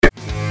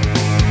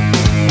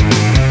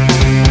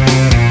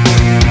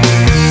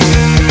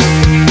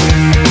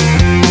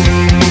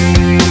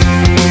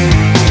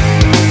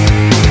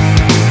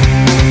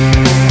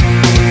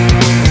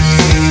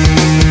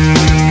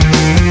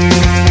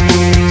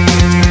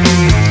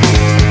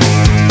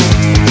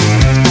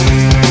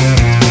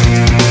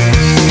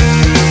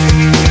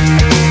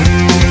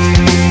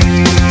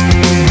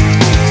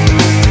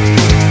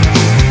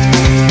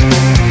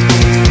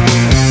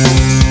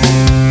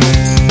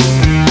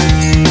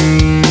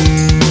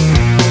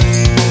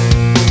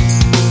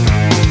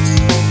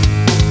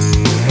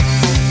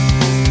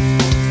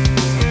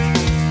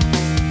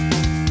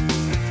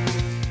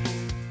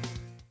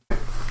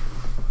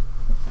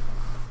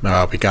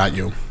we got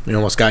you. We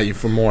almost got you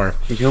for more.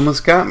 You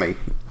almost got me.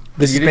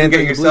 This you is didn't get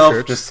Bantering the Blue yourself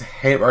Shirts. just...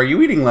 Hey, are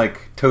you eating,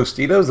 like,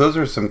 Tostitos? Those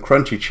are some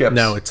crunchy chips.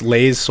 No, it's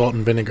Lay's salt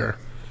and vinegar.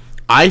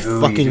 I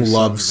fucking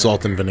love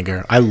salt and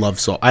vinegar. I love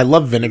salt. I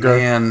love vinegar.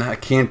 Man, I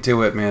can't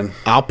do it, man.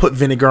 I'll put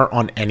vinegar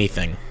on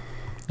anything.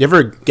 You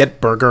ever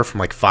get burger from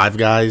like Five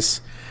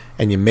Guys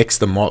and you mix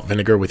the malt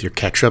vinegar with your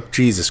ketchup?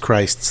 Jesus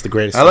Christ, it's the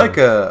greatest I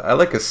thing.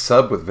 like a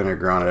sub with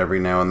vinegar on it every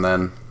now and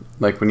then.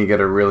 Like when you get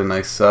a really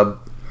nice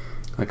sub,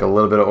 like a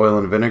little bit of oil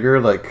and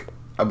vinegar, like,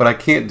 but I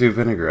can't do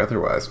vinegar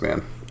otherwise,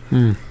 man.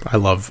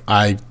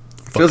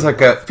 Feels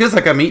like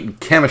I'm eating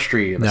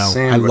chemistry in a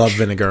sandwich. I love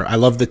vinegar. I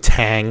love the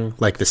tang,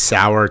 like the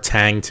sour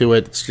tang to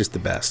it. It's just the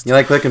best. You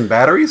like licking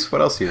batteries?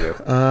 What else do you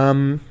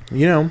do?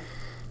 You know,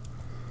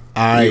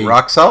 You eat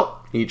rock salt?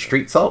 You eat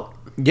street salt?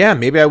 Yeah,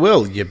 maybe I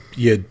will. You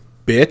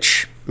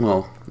bitch.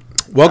 Well,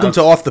 welcome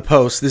to Off the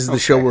Post. This is the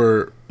show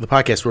the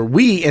podcast where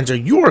we answer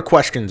your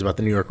questions about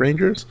the New York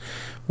Rangers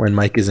when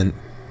Mike isn't,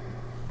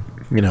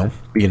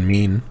 being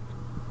mean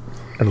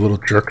and a little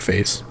jerk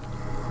face.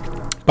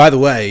 By the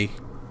way,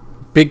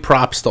 big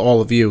props to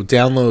all of you.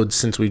 Downloads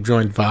since we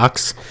joined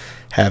Vox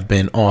have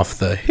been off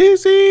the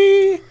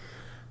hizzy.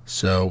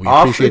 So we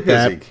appreciate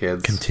that.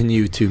 Kids.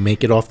 Continue to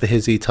make it off the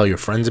hizzy. Tell your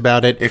friends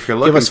about it. If you're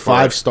looking Give us for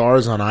 5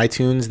 stars on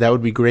iTunes. That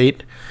would be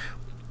great.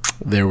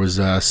 There was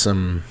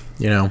some,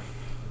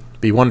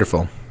 be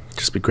wonderful.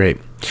 Just be great.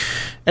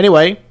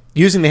 Anyway,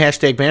 using the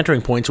hashtag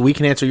bantering points, we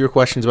can answer your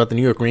questions about the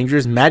New York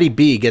Rangers. Maddie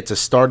B gets us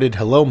started.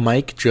 Hello,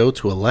 Mike. Joe,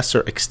 to a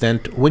lesser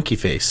extent, Winky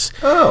Face.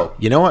 Oh.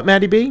 You know what,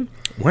 Maddie B?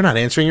 We're not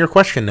answering your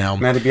question now.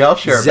 Maddie B, I'll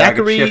share a bag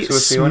of chips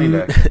with you any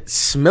day.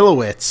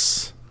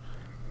 Smilowitz.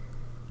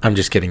 I'm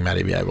just kidding,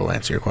 Maddie B. I will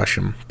answer your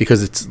question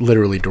because it's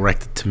literally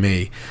directed to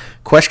me.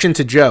 Question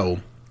to Joe.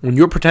 When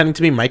you were pretending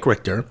to be Mike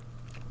Richter,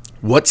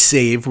 what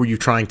save were you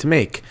trying to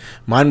make?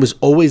 Mine was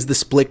always the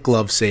split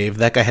glove save.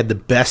 That guy had the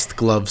best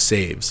glove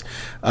saves.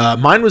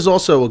 Mine was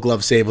also a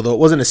glove save, although it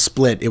wasn't a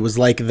split. It was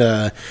like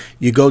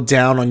you go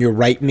down on your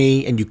right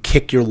knee and you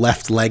kick your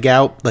left leg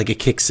out, like a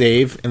kick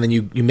save, and then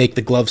you make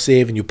the glove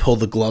save and you pull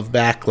the glove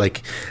back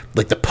like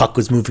the puck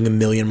was moving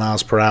 1,000,000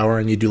 miles per hour,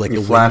 and you do like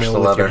a windmill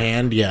with your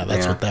hand. Yeah,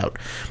 that's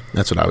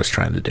what I was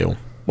trying to do.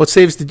 What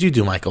saves did you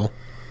do, Michael?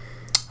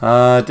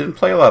 Didn't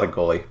play a lot of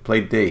goalie.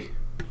 Played D.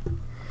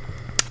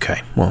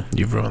 Okay, well,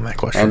 you've ruined that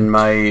question.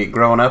 And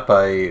growing up,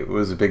 I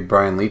was a big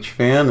Brian Leetch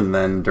fan, and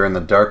then during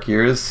the dark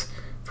years,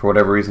 for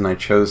whatever reason, I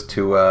chose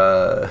to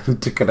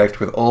to connect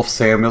with Ulf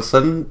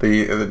Samuelsson,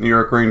 the New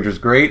York Rangers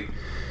great.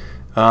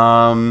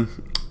 And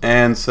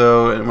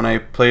so when I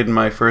played in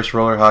my first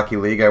roller hockey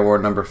league, I wore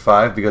number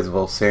 5 because of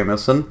Ulf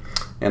Samuelsson.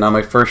 And on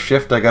my first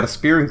shift, I got a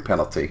spearing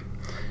penalty,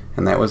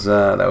 and that was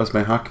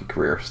my hockey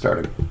career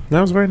starting.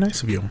 That was very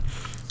nice of you,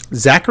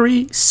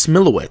 Zachary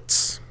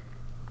Smilowitz.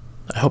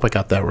 I hope I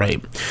got that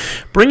right.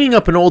 Bringing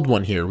up an old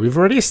one here, we've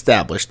already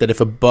established that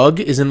if a bug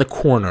is in the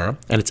corner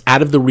and it's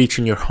out of the reach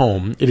in your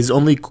home, it is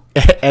only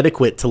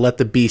adequate to let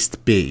the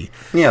beast be.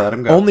 Yeah, let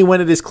him go. Only when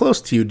it is close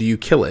to you do you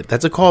kill it.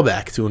 That's a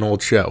callback to an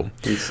old show.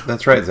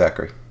 That's right,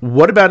 Zachary.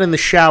 What about in the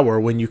shower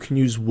when you can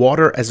use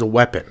water as a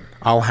weapon?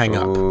 I'll hang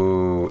up.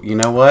 Ooh, you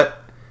know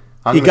what?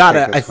 You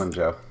gotta take this one,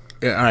 Joe.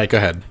 Yeah, all right, go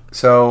ahead.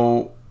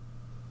 So,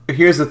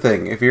 here's the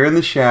thing. If you're in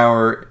the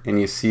shower and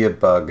you see a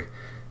bug,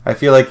 I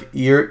feel like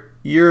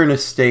you're in a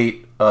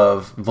state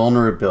of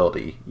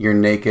vulnerability. You're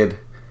naked,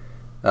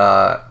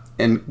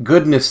 and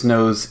goodness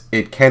knows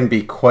it can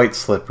be quite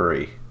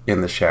slippery in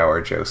the shower,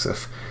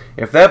 Joseph.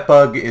 If that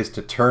bug is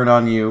to turn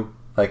on you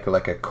like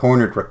a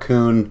cornered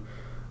raccoon,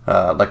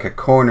 like a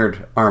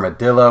cornered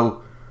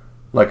armadillo,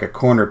 like a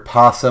cornered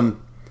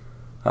possum,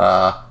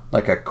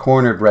 like a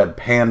cornered red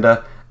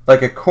panda,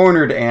 like a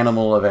cornered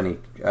animal of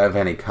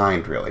any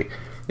kind, really.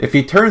 If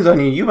he turns on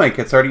you, you might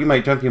get started. You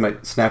might jump. You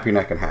might snap your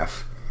neck in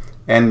half.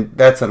 And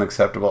that's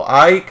unacceptable.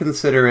 I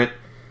consider it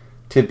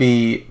to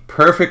be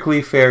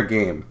perfectly fair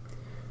game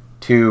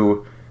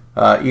to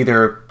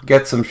either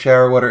get some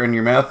shower water in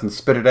your mouth and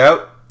spit it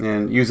out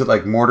and use it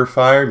like mortar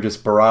fire and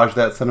just barrage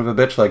that son of a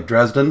bitch like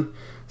Dresden,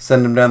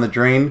 send him down the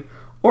drain.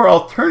 Or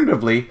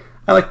alternatively,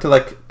 I like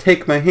to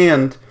take my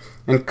hand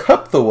and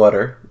cup the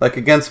water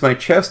against my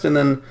chest and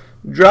then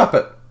drop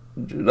it.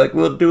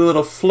 We'll do a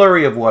little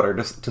flurry of water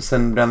to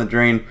send him down the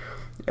drain.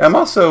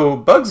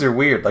 Bugs are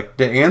weird.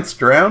 Do ants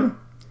drown?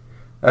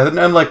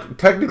 And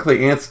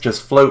technically ants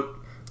just float.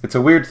 It's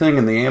a weird thing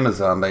in the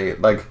Amazon.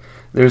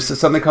 There's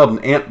something called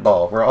an ant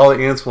ball where all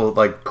the ants will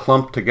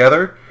clump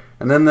together,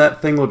 and then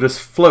that thing will just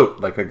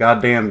float like a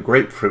goddamn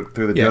grapefruit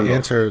through the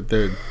jungle.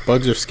 The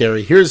bugs are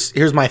scary.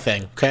 Here's my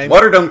thing. Okay,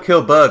 water don't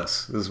kill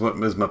bugs is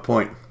my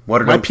point.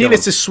 Water don't kill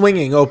penis is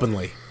swinging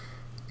openly.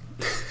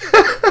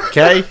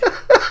 Okay,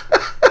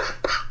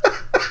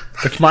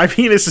 if my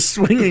penis is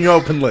swinging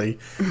openly.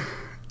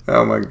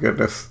 Oh my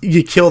goodness.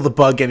 You kill the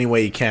bug any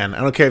way you can.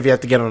 I don't care if you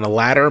have to get on a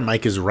ladder.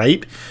 Mike is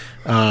right.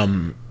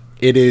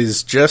 It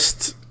is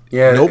just...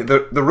 Yeah, nope.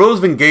 The rules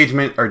of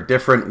engagement are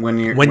different when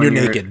you're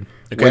naked.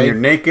 Okay? When you're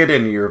naked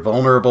and you're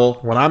vulnerable.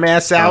 When I'm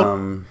ass out,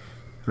 and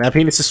that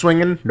penis is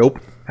swinging, nope.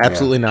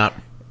 Absolutely not.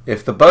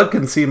 if the bug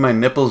can see my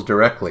nipples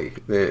directly,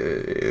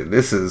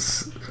 this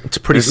is... It's a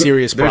pretty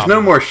serious problem. There's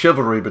no more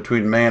chivalry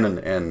between man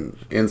and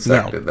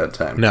insect at that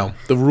time. No.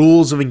 The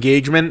rules of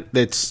engagement,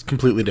 that's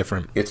completely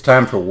different. It's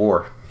time for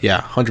war.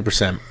 Yeah,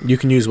 100%. You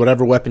can use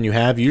whatever weapon you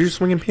have. Use your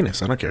swinging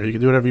penis. I don't care. You can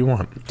do whatever you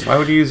want. Why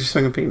would you use your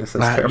swinging penis?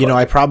 That's terrible.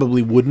 I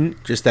probably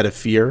wouldn't, just out of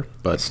fear.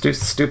 But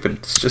stupid.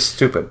 It's just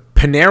stupid.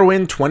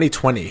 Panarin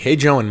 2020. Hey,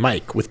 Joe and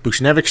Mike. With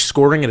Buchnevich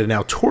scoring at a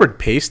now torrid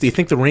pace, do you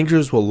think the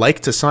Rangers will like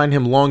to sign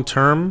him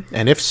long-term?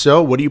 And if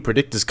so, what do you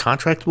predict his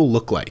contract will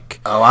look like?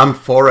 Oh, I'm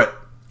for it.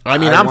 I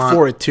mean, I'm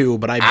for it too,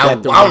 but I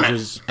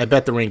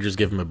bet the Rangers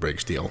give him a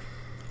bridge deal.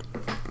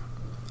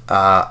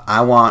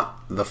 I want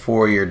the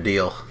 4-year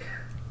deal.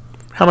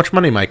 How much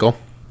money, Michael?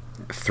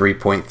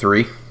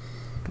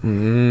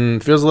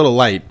 3.3. Feels a little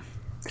light.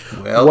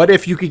 Well, what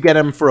if you could get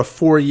him for a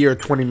 4-year,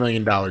 $20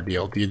 million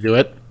deal? Do you do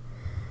it?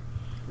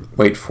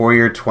 Wait,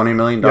 4-year, $20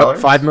 million? Yep,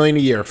 $5 million a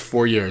year,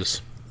 4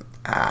 years.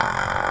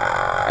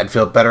 I'd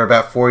feel better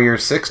about 4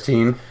 years,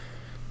 16.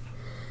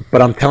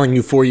 But I'm telling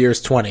you, 4 years,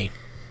 20.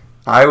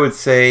 I would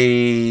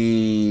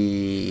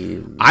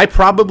say I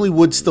probably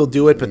would still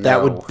do it, but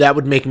no. that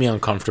would make me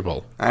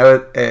uncomfortable. I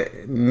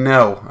would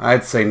no.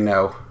 I'd say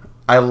no.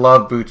 I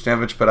love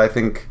Buchnevich, but I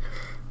think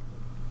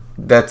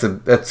that's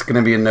going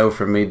to be a no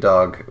from me,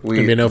 dog.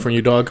 Gonna be a no from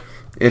you, dog.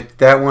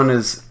 That one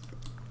is,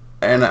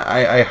 and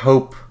I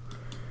hope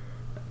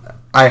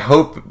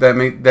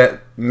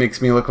that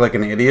makes me look like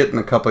an idiot in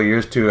a couple of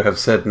years to have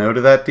said no to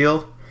that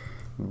deal.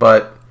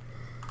 But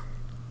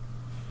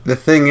the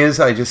thing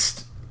is,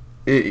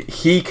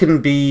 he can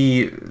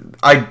be.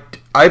 I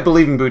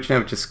believe in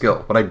Buchnevich's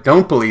skill. What I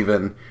don't believe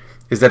in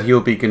is that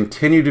he'll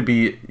continue to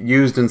be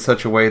used in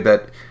such a way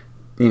that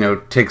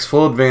takes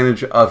full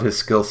advantage of his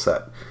skill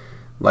set.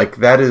 Like,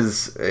 that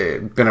has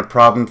been a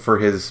problem for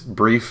his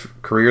brief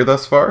career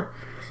thus far.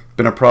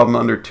 Been a problem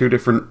under 2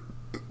 different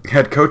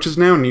head coaches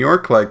now in New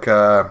York. Like,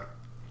 I'll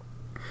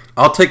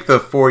take the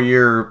 4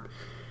 years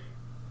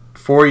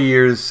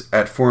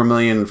at $4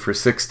 million for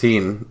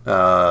 16.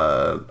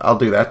 I'll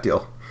do that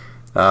deal.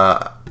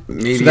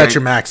 Maybe so that's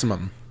your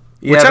maximum.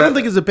 Yeah, which I don't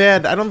think is a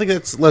bad. I don't think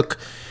that's. Look,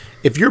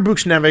 if you're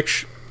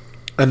Buchnevich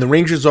and the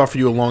Rangers offer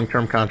you a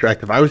long-term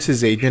contract, if I was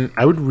his agent,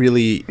 I would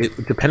really,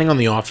 depending on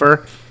the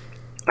offer,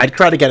 I'd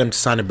try to get him to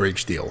sign a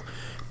bridge deal,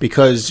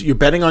 because you're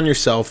betting on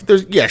yourself.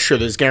 There's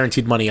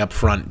guaranteed money up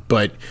front,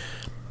 but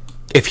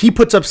if he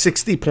puts up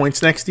 60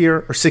 points next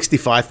year, or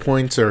 65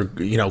 points, or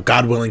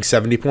God willing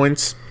 70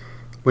 points,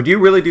 would you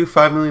really do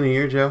 $5 million a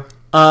year, Joe?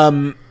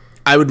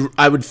 I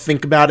would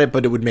think about it,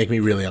 but it would make me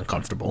really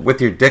uncomfortable.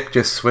 With your dick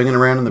just swinging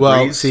around in the breeze?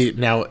 Well, see,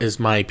 now is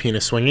my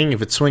penis swinging?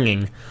 If it's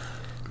swinging,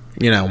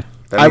 I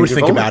would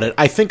think about it.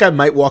 I think I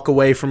might walk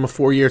away from a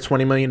 4-year,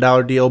 $20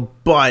 million deal,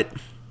 but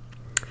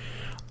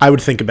I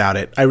would think about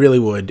it. I really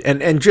would.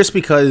 And just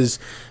because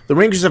the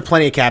Rangers have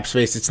plenty of cap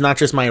space, it's not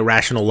just my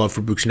irrational love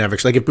for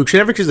Buchnevich. Like, if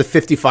Buchnevich is a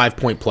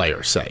 55-point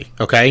player, say,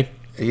 okay?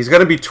 He's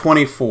going to be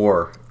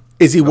 24.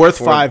 Is he worth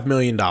 $5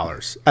 million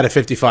at a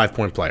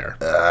 55-point player?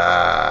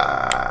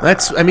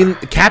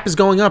 Cap is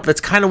going up.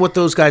 That's kind of what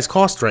those guys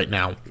cost right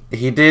now.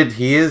 He can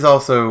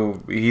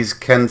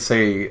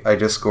say, I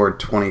just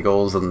scored 20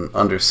 goals in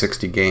under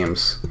 60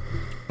 games.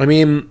 I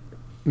mean,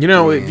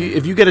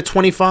 if you get a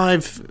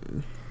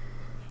 25,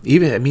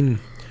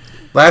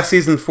 last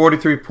season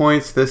 43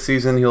 points. This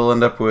season he'll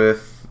end up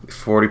with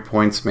 40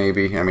 points,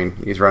 maybe. I mean,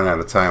 he's running out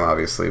of time,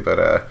 obviously,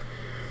 but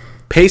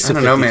pace of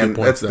 52 man.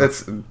 Points.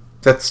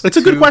 It's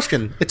a good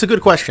question. It's a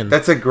good question.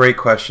 That's a great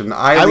question.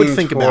 I would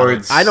think about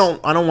it. I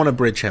don't want to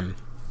bridge him.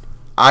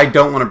 I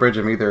don't want to bridge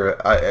him either.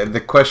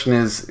 The question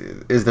is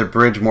the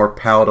bridge more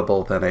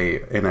palatable than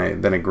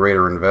a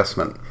greater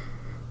investment?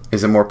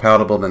 Is it more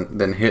palatable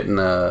than hitting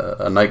a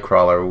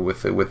nightcrawler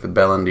with the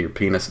bell into your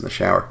penis in the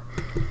shower?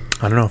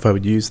 I don't know if I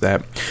would use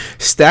that.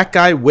 Stat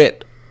Guy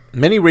Witt.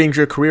 Many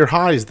Ranger career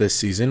highs this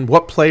season.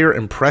 What player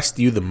impressed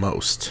you the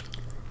most?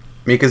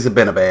 Mika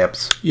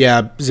Zibanejad.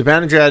 Yeah,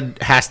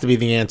 Zibanejad has to be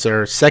the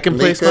answer. Second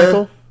place,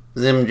 Michael?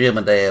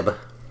 Zibanejad.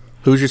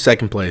 Who's your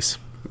second place?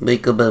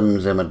 Mika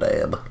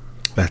Zibanejad.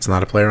 That's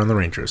not a player on the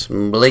Rangers.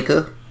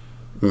 Blika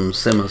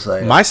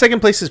Simasay. My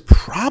second place is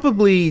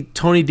probably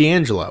Tony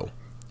DeAngelo.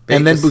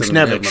 And then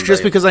Buchnevich.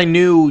 Just because I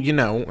knew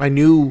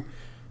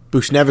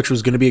Buchnevich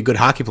was going to be a good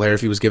hockey player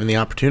if he was given the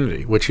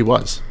opportunity, which he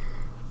was.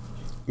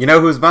 You know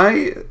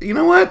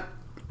what?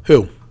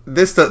 Who?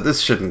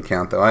 This shouldn't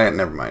count, though.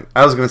 Never mind.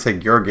 I was going to say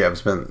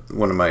Georgiev's been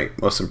one of my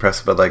most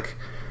impressive, but,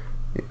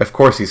 of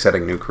course he's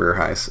setting new career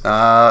highs.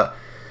 I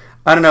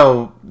don't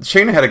know.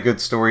 Shayna had a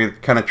good story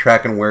kind of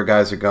tracking where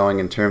guys are going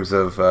in terms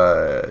of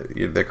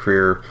their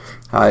career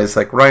highs.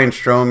 Like Ryan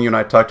Strome, you and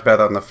I talked about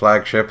that on the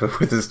flagship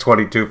with his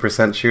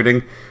 22%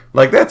 shooting.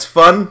 Like, that's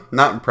fun,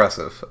 not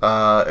impressive.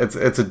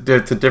 It's a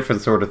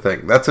different sort of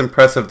thing. That's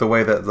impressive the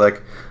way that,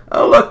 like,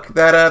 oh, look,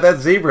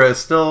 that zebra is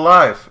still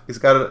alive. He's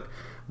got a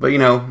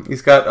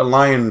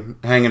lion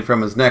hanging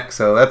from his neck,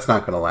 so that's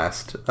not going to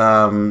last.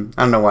 I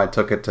don't know why I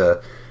took it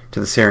to the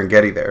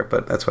Serengeti there,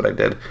 but that's what I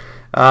did.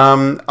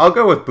 I'll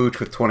go with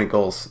Booch with 20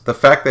 goals. The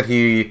fact that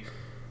he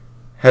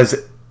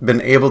has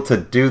been able to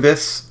do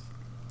this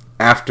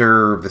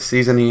after the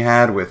season he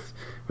had with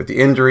the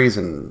injuries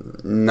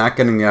and not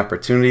getting the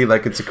opportunity.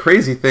 Like, it's a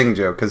crazy thing,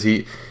 Joe, because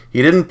he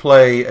didn't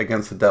play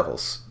against the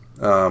Devils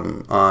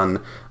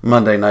on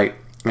Monday night.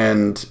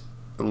 And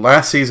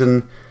last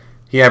season,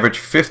 he averaged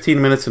 15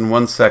 minutes and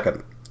 1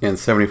 second in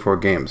 74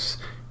 games.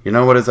 You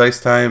know what his ice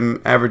time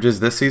average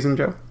is this season,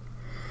 Joe?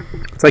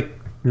 It's like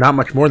not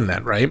much more than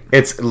that, right?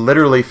 It's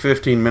literally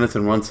 15 minutes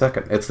and 1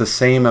 second. It's the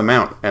same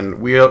amount. And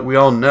we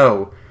all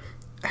know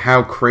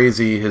how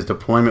crazy his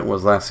deployment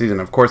was last season.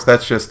 Of course,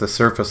 that's just the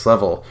surface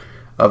level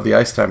of the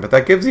ice time. But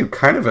that gives you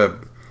kind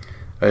of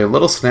a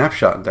little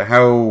snapshot into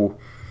how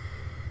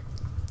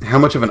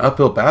much of an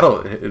uphill battle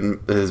it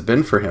has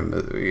been for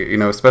him. You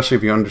know, especially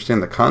if you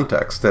understand the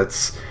context.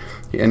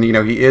 And, you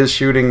know, he is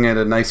shooting at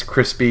a nice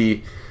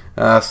crispy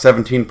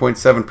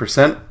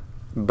 17.7%.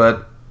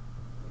 But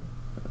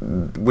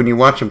when you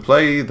watch him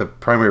play, the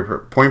primary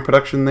point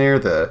production there,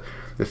 the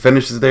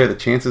finishes there, the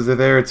chances are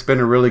there. It's been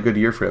a really good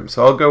year for him.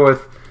 So I'll go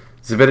with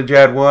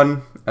Zibanejad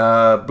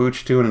 1,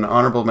 Buch 2, and an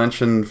honorable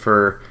mention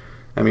for,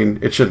 I mean,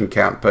 it shouldn't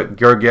count, but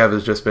Georgiev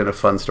has just been a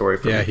fun story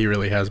for me. Yeah, he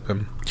really has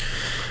been.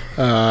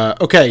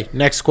 Okay,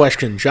 next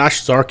question.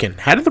 Josh Zarkin.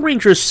 How did the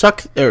Rangers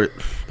suck,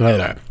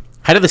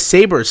 how did the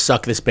Sabres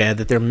suck this bad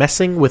that they're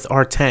messing with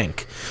our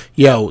tank?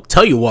 Yo,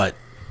 tell you what,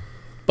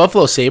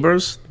 Buffalo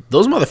Sabres,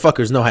 those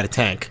motherfuckers know how to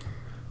tank.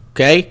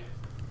 Okay?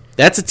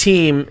 That's a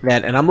team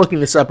that, and I'm looking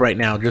this up right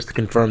now just to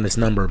confirm this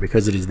number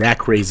because it is that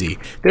crazy.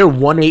 They're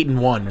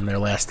 1-8-1 in their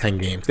last 10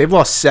 games. They've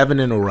lost 7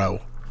 in a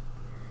row.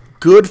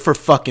 Good for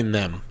fucking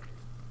them.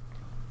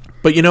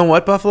 But you know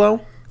what,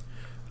 Buffalo?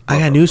 I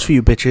got news for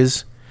you,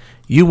 bitches.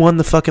 You won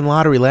the fucking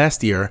lottery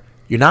last year.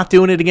 You're not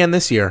doing it again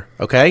this year,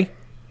 okay?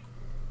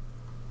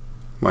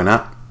 Why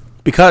not?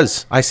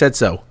 Because I said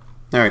so.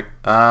 All right.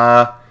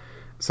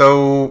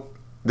 So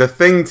the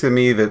thing to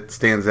me that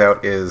stands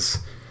out is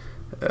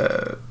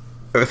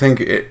I think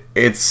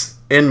it's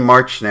in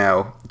March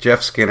now.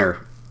 Jeff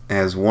Skinner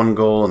has 1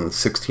 goal in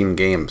 16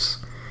 games.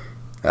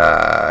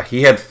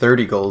 He had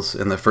 30 goals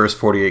in the first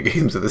 48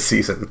 games of the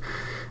season.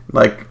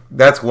 Like,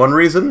 that's one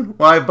reason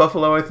why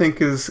Buffalo, I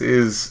think, is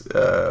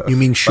you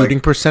mean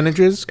shooting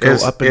percentages go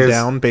up and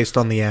down based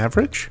on the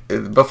average?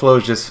 Buffalo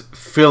is just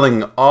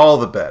filling all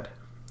the bed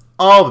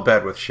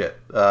with shit.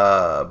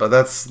 But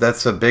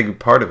that's a big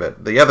part of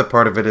it. The other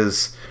part of it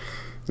is,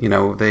 you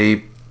know,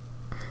 they,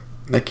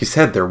 like you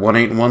said, they're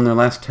 1-8-1 their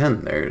last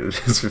 10. They're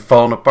just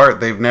falling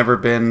apart. They've never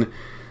been,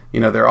 you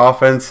know, their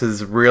offense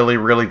has really,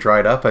 really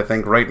dried up. I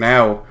think right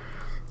now,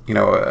 you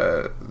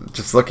know,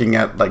 just looking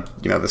at, like,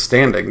 you know, the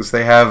standings,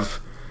 they have,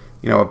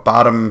 you know, a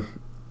bottom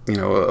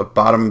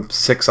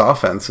 6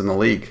 offense in the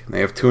league. They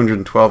have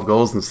 212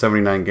 goals in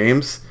 79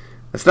 games.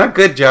 That's not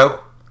good, Joe.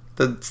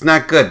 That's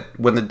not good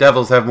when the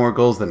Devils have more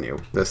goals than you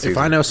this season. If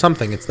I know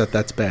something, it's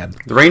that's bad.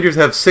 The Rangers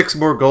have 6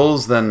 more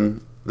goals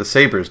than the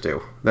Sabres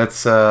do.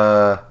 That's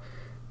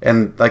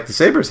and, like, the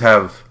Sabres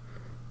have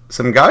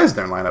some guys in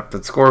their lineup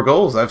that score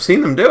goals. I've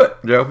seen them do it,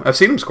 Joe. I've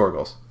seen them score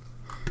goals.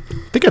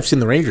 I think I've seen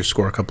the Rangers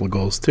score a couple of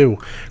goals, too.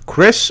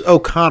 Chris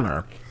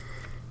O'Connor,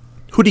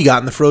 who do you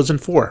got in the Frozen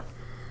Four?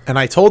 And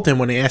I told him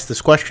when he asked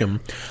this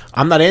question,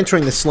 I'm not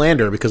answering the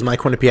slander because my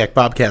Quinnipiac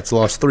Bobcats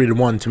lost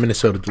 3-1 to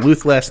Minnesota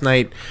Duluth last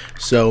night.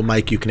 So,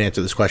 Mike, you can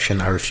answer this question.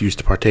 I refuse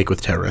to partake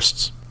with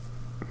terrorists.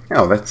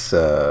 Oh, that's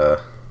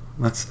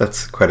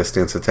quite a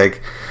stance to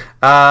take.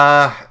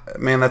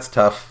 Man, that's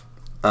tough.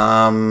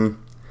 I'm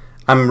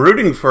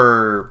rooting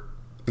for,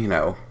 you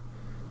know,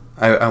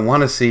 I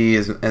want to see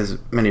as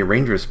many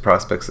Rangers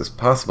prospects as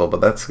possible,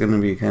 but that's going to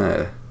be kind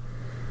of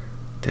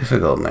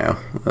difficult now,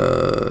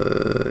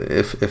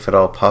 if at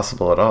all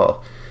possible at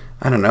all.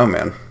 I don't know,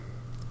 man.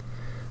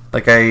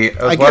 Like,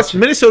 I guess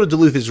Minnesota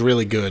Duluth is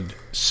really good,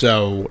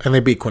 so, and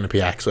they beat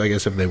Quinnipiac, so I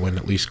guess if they win,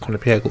 at least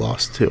Quinnipiac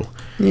lost too.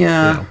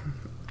 Yeah. You know.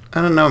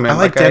 I don't know, man. I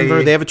like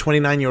Denver. They have a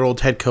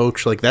 29-year-old head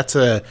coach. Like, that's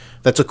a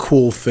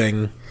cool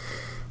thing.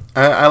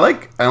 I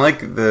like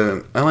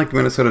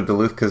Minnesota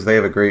Duluth because they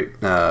have a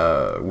great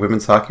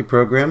women's hockey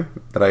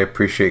program that I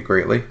appreciate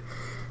greatly.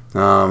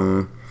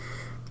 And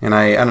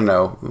I don't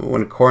know,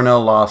 when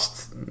Cornell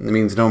lost, it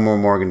means no more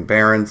Morgan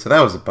Barron, so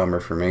that was a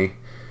bummer for me.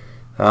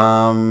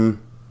 UMass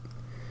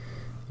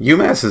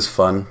is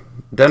fun.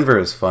 Denver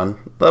is fun,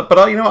 but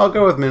I'll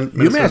go with Minnesota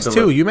UMass Duluth.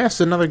 too. UMass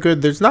is another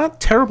good. There's not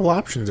terrible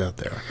options out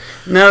there.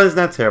 No, there's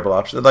not terrible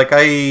options. Like,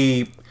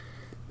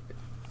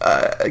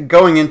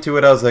 going into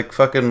it, I was like,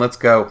 fucking let's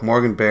go,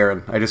 Morgan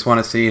Barron. I just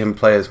want to see him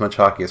play as much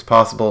hockey as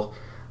possible.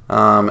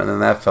 And then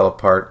that fell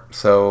apart.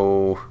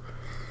 So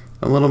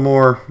a little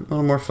more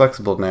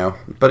flexible now.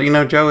 But, you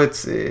know, Joe,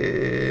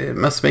 it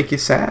must make you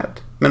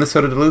sad.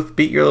 Minnesota Duluth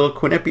beat your little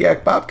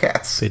Quinnipiac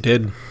Bobcats. They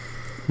did.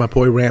 My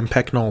boy Ram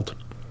Pecknold.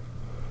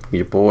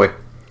 Your boy.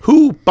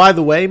 Who, by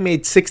the way,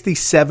 made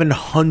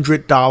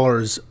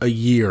 $6,700 a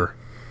year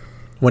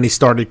when he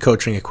started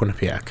coaching at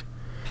Quinnipiac,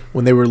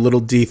 when they were a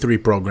little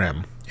D3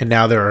 program. And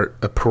now they're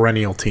a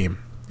perennial team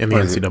in the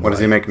NCAA. What does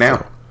he make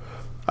now?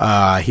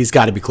 So, he's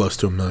got to be close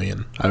to $1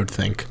 million, I would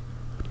think.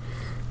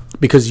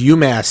 Because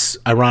UMass,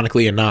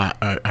 ironically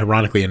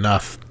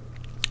enough,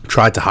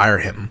 tried to hire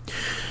him.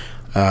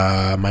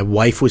 My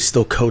wife was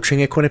still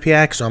coaching at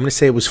Quinnipiac, so I'm going to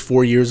say it was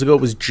 4 years ago.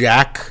 It was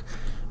Jack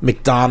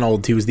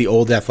McDonald. He was the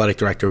old athletic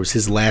director. It was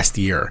his last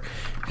year.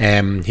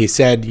 And he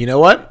said, you know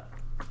what?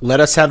 Let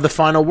us have the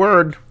final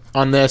word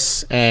on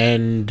this.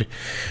 And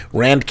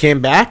Rand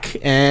came back,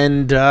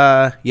 and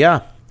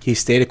he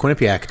stayed at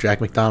Quinnipiac. Jack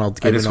McDonald.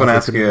 I just want to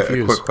ask you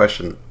a quick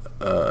question.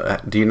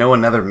 Do you know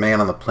another man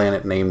on the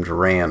planet named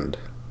Rand?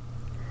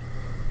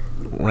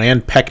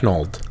 Rand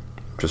Pecknold.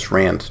 Just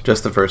Rand.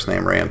 Just the first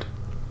name, Rand.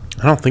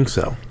 I don't think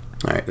so.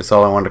 All right, that's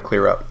all I wanted to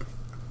clear up.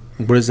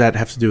 What does that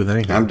have to do with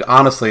anything?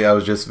 Honestly, I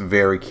was just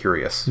very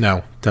curious.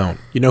 No, don't.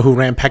 You know who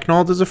Rand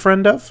Pecknold is a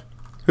friend of?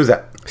 Who's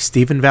that?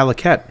 Stephen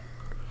Valiquette.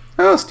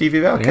 Oh, Stevie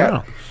Valiquette.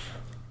 Yeah.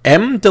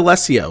 M.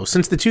 D'Alessio.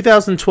 Since the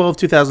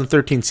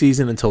 2012-2013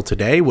 season until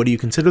today, what do you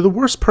consider the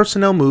worst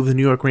personnel move the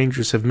New York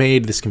Rangers have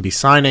made? This can be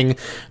signing,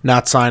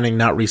 not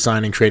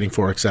re-signing, trading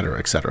for, etc.,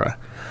 etc.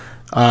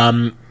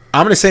 I'm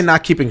going to say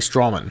not keeping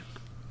Strawman.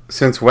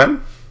 Since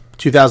when?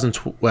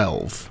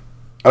 2012.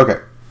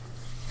 Okay.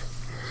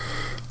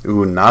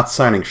 Ooh, not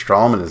signing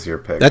Strawman is your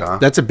pick, huh?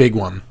 That's a big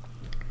one.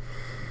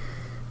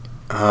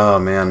 Oh,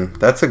 man.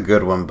 That's a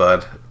good one,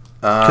 bud.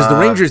 Because the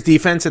Rangers'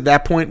 defense at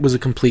that point was a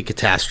complete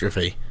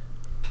catastrophe.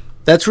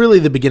 That's really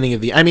the beginning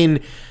of the... I mean,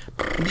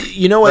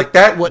 you know what? Like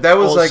that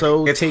was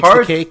also it's takes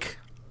hard. the cake?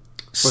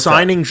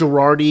 Signing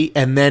Girardi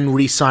and then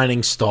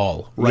re-signing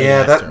Stahl. Right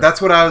after.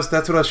 That's what I was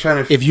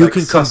trying to. If you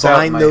can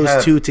combine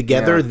those two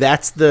together,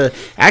 that's the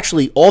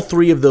actually all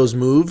three of those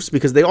moves,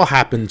 because they all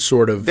happened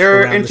sort of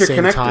around the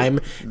same time.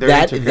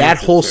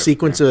 That whole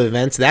sequence of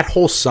events, that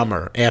whole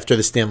summer after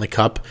the Stanley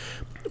Cup,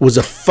 was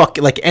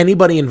like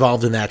anybody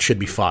involved in that should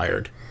be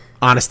fired.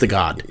 Honest to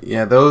God.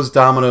 Yeah, those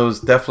dominoes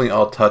definitely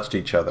all touched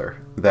each other.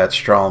 That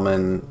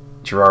Strawman,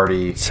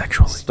 Girardi,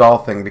 Stahl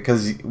thing,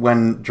 because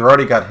when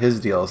Girardi got his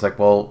deal, it's like,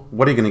 well,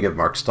 what are you going to give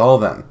Mark Stahl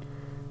then?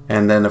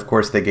 And then, of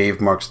course, they gave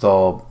Mark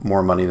Stahl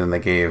more money than they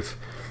gave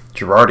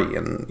Girardi,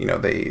 and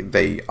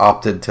they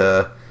opted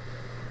to.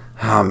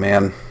 Oh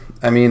man,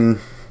 I mean,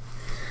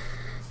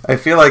 I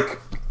feel like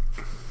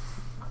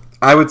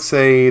I would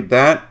say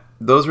that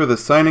those were the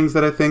signings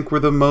that I think were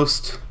the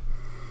most,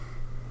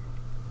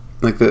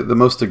 like the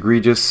most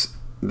egregious.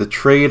 The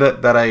trade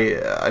that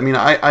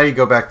I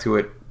go back to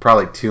it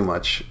probably too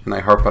much, and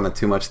I harp on it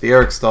too much. The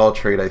Eric Stahl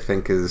trade, I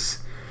think, is,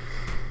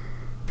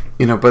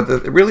 but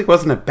it really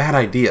wasn't a bad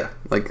idea.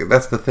 Like,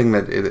 that's the thing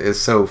that is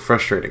so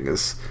frustrating,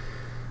 is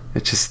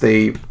it's just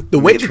the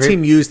way the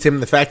team used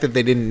him, the fact that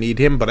they didn't need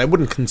him, but I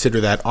wouldn't consider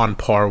that on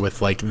par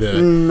with like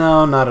the...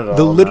 No, not at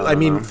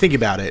all. Think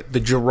about it. The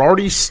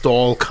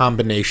Girardi-Stahl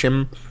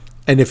combination,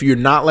 and if you're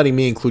not letting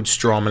me include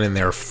Strawman in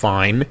there,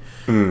 fine.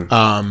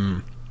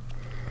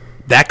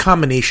 That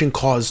combination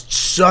caused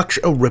such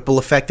a ripple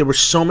effect. There were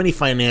so many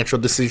financial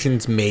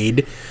decisions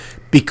made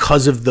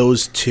because of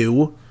those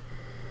two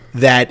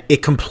that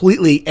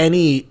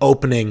any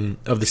opening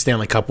of the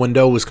Stanley Cup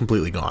window was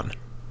completely gone.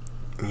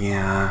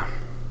 Yeah.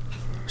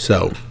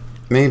 So,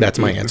 maybe that's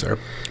my answer.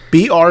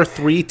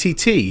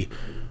 BR3TT.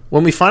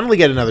 When we finally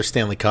get another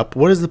Stanley Cup,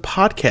 what is the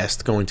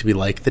podcast going to be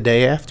like the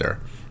day after?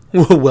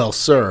 Well,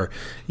 sir,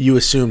 you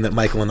assume that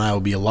Michael and I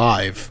will be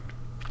alive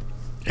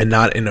and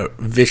not in a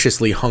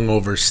viciously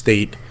hungover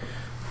state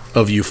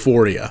of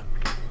euphoria.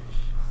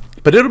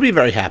 But it'll be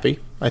very happy,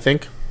 I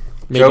think.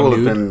 Maybe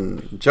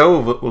Joe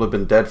will have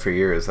been dead for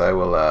years.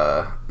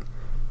 I'll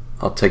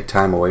take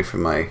time away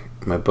from my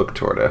book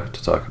tour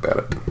to talk about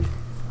it.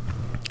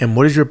 And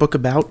what is your book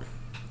about?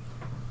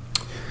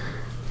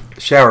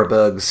 Shower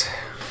bugs.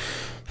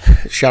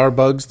 Shower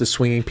bugs, the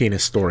swinging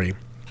penis story.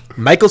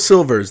 Michael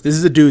Silvers, this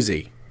is a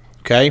doozy.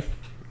 Okay?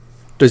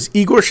 Does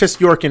Igor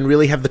Shesterkin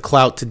really have the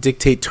clout to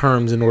dictate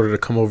terms in order to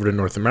come over to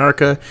North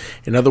America?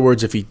 In other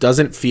words, if he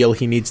doesn't feel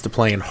he needs to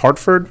play in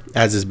Hartford,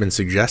 as has been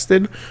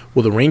suggested,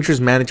 will the Rangers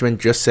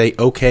management just say,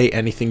 okay,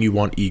 anything you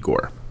want,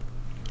 Igor?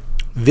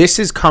 This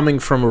is coming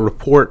from a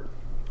report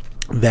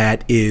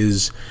that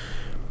is,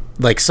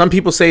 like, some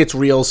people say it's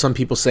real, some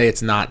people say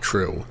it's not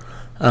true.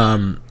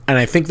 And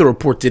I think the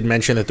report did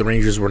mention that the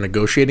Rangers were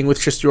negotiating with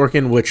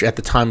Shesterkin, which at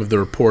the time of the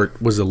report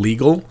was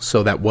illegal,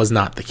 so that was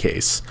not the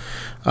case.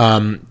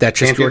 That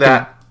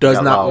Shesterkin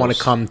does not want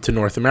to come to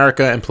North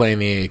America and play in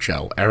the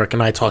AHL. Eric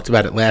and I talked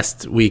about it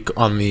last week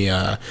on the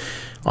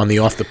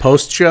Off the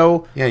Post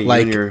show. Yeah, you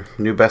and your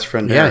new best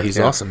friend. Eric. Yeah, he's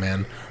awesome,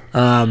 man.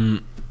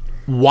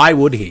 Why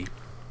would he?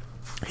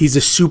 He's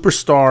a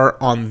superstar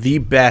on the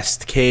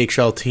best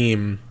KHL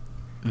team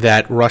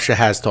that Russia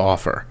has to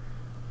offer.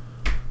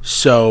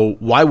 So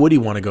why would he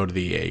want to go to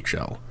the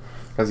AHL?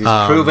 Because he's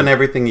proven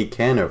everything he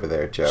can over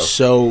there, Joe.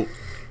 So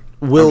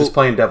I'm just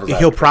playing devil's advocate.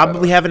 He'll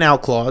probably have an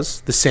out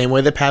clause, the same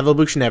way that Pavel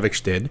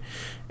Buchnevich did,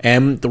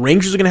 and the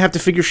Rangers are going to have to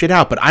figure shit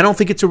out. But I don't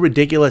think it's a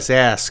ridiculous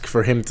ask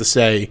for him to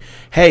say,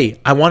 hey,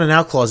 I want an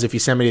out clause if you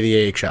send me to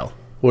the AHL.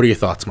 What are your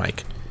thoughts,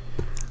 Mike?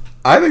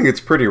 I think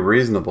it's pretty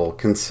reasonable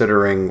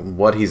considering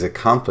what he's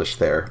accomplished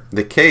there.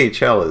 The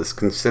KHL is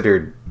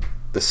considered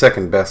the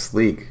second best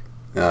league.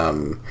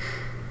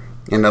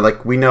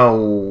 Like we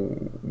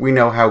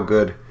know how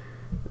good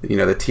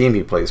the team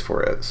he plays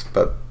for is.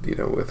 But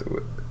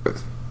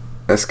with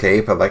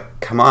SK, but like,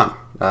 come on.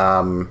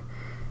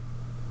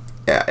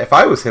 Yeah, if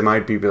I was him,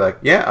 I'd be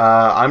like,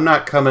 I'm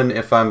not coming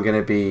if I'm going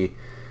to be,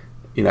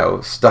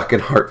 stuck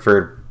in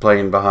Hartford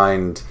playing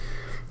behind,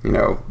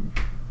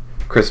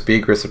 Chris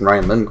Begris and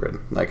Ryan Lindgren.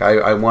 Like,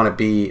 I want to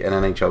be an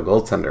NHL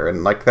goaltender,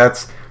 and like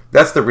that's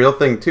the real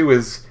thing too.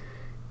 Is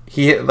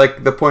he,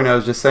 like, the point I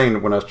was just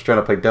saying when I was trying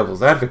to play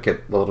devil's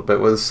advocate a little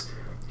bit was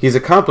he's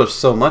accomplished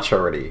so much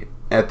already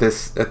at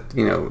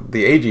the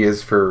age he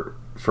is for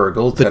a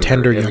goaltender the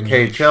tender in young the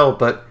KHL,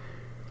 but.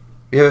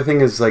 The other thing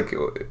is, like,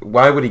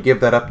 why would he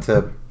give that up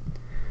to,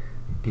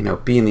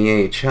 be in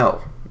the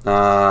AHL?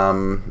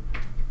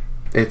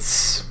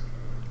 It's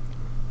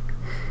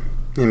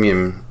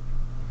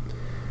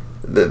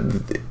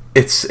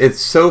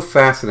so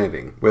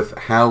fascinating with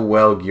how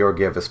well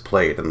Georgiev has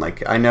played, and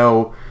like I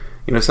know,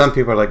 some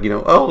people are like,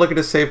 oh, look at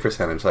his save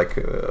percentage, like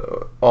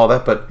all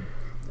that, but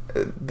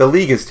the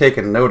league has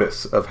taken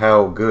notice of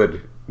how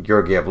good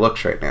Georgiev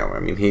looks right now.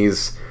 I mean,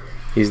 he's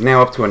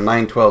now up to a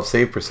 .912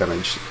 save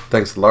percentage,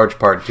 thanks in large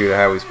part due to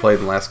how he's played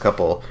in the last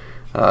couple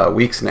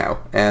weeks now.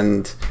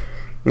 And,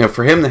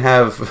 for him to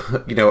have,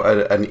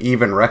 an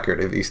even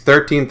record, he's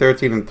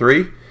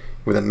 13-13-3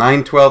 with a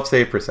 .912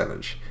 save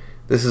percentage.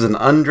 This is an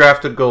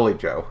undrafted goalie,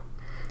 Joe.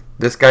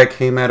 This guy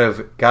came out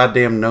of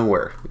goddamn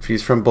nowhere.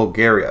 He's from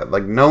Bulgaria.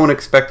 Like, no one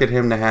expected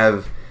him to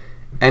have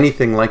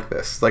anything like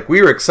this. Like, we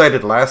were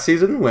excited last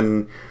season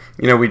when,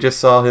 we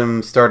just saw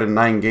him start in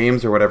 9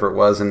 games or whatever it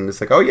was, and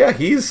it's like, oh yeah,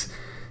 he's...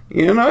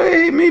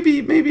 hey,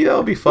 maybe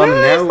that'll be fun.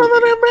 And now,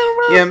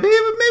 maybe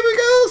we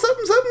got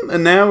something.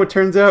 And now it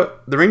turns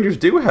out the Rangers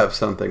do have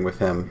something with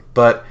him.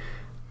 But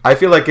I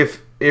feel like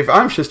if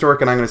I'm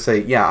Shesterkin, I'm going to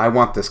say, yeah, I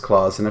want this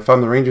clause. And if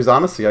I'm the Rangers,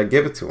 honestly, I'd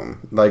give it to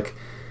him. Like,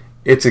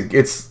 it's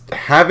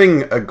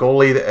having a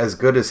goalie as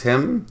good as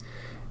him.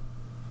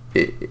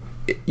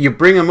 You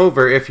bring him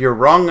over. If you're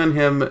wrong on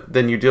him,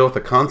 then you deal with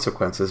the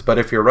consequences. But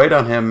if you're right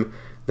on him,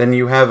 then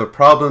you have a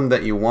problem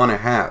that you want to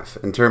have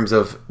in terms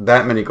of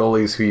that many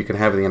goalies who you can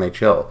have in the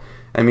NHL.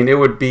 I mean, it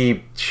would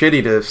be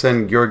shitty to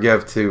send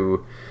Georgiev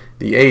to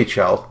the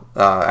AHL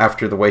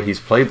after the way he's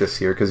played this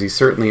year, because he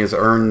certainly has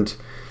earned,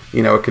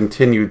 a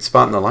continued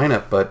spot in the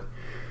lineup. But,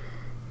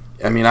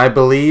 I mean, I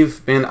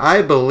believe in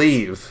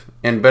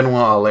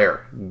Benoit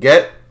Allaire.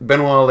 Get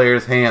Benoit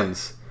Allaire's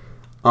hands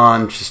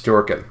on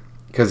Shesterkin.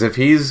 Because if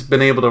he's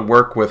been able to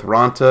work with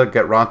Ronta,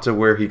 get Ronta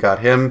where he got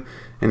him,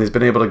 and has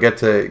been able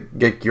to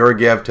get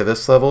Georgiev to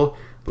this level,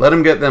 let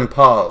him get them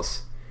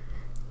paws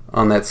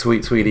on that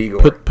sweet, sweet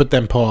Igor. Put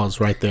them paws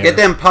right there. Get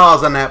them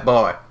paws on that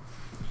boy.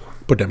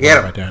 Put them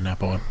paws right there on that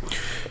boy.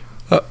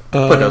 Put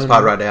those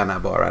paws right there on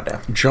that boy right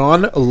there.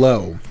 John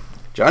Lowe.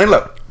 Johnny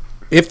Lowe.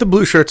 If the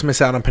Blue Shirts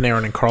miss out on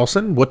Panarin and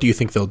Carlson, what do you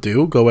think they'll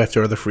do? Go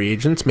after other free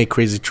agents, make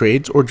crazy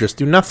trades, or just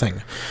do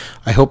nothing?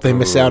 I hope they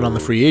miss out on the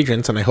free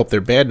agents, and I hope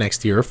they're bad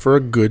next year for a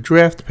good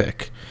draft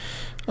pick.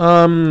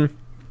 They're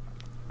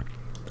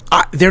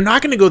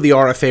not going to go the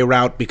RFA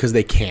route because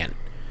they can't.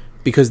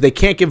 Because they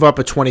can't give up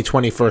a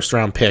 2020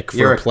 first-round pick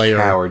for a player. You're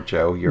a coward,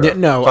 Joe. You're a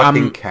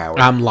fucking coward.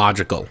 I'm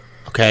logical,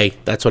 okay?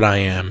 That's what I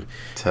am.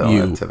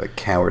 To the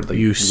cowardly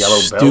you yellow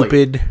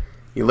stupid belly.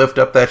 You lift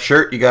up that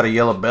shirt, you got a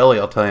yellow belly,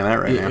 I'll tell you that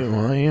right now.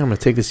 Well, yeah, I'm going to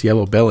take this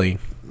yellow belly.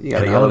 You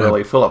got a yellow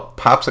belly full of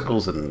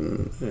popsicles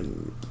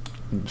and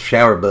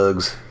shower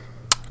bugs.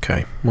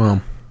 Okay,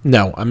 well,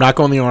 no, I'm not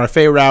going the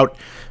RFA route.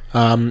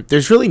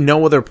 There's really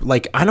no other,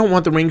 like, I don't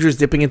want the Rangers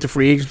dipping into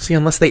free agency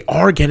unless they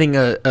are getting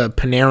a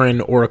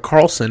Panarin or a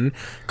Carlson,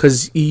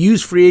 because you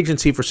use free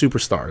agency for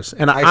superstars.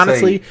 And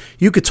honestly,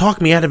 you could talk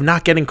me out of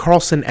not getting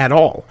Carlson at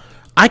all.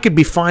 I could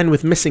be fine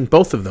with missing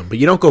both of them, but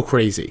you don't go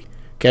crazy.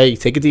 Okay, you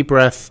take a deep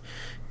breath.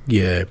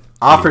 Yeah.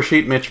 Offer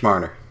sheet Mitch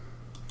Marner.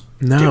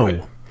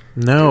 No.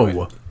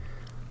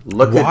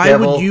 Look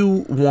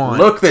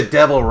the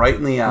devil right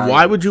in the eye.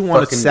 Why would you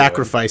want to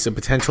sacrifice a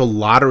potential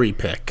lottery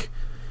pick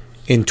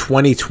in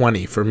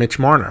 2020 for Mitch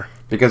Marner?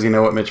 Because you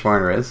know what Mitch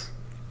Marner is?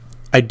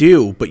 I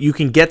do, but you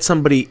can get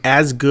somebody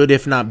as good,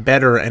 if not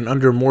better, and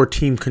under more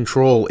team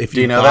control if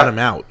you bottom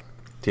out.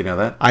 Do you know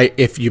that?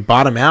 If you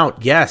bottom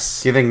out,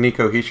 yes. Do you think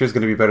Nico Hischier is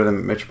going to be better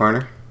than Mitch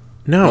Marner?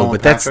 No,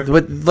 but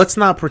let's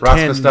not pretend.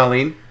 Rasmus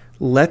Dahlin?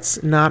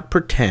 Let's not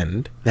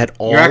pretend that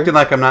all... You're acting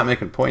like I'm not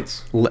making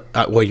points.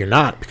 Well, you're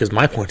not, because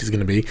my point is going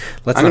to be,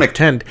 I'm going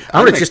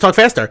to just talk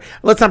faster.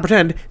 Let's not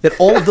pretend that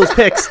all of those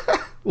picks...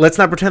 Let's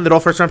not pretend that all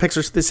first-round picks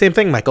are the same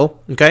thing,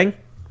 Michael, okay?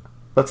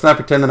 Let's not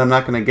pretend that I'm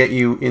not going to get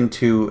you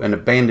into an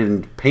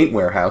abandoned paint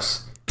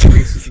warehouse,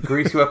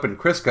 grease you up in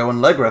Crisco,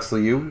 and leg wrestle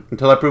you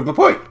until I prove my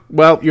point.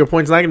 Well, your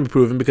point's not going to be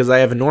proven because I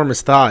have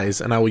enormous thighs,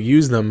 and I will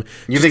use them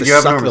to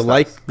suck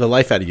the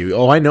life out of you.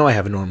 Oh, I know I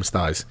have enormous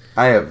thighs.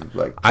 I have,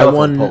 I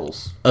won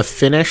a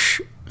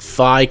Finnish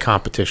thigh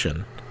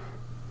competition.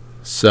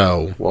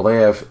 So... Well,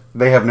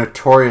 they have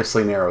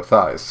notoriously narrow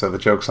thighs, so the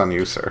joke's on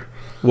you, sir.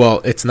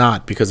 Well, it's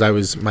not, because I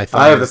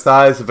have the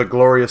thighs of a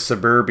glorious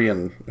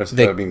suburban.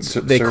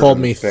 They called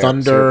me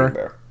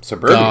Thunder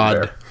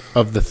God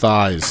of the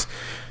Thighs.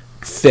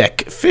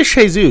 Thick. Fish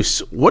Jesus,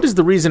 what is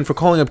the reason for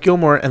calling up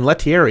Gilmore and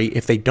Lettieri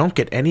if they don't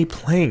get any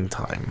playing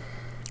time?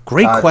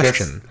 Great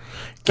question.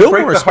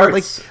 Gilmore is smart.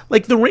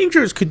 Like the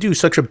Rangers could do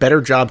such a better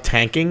job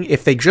tanking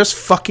if they just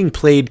fucking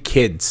played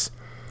kids.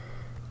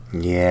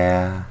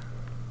 Yeah,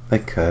 they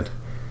could.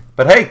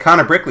 But hey,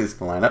 Connor Brickley's in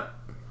the lineup.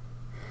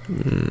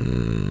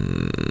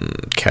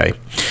 Okay.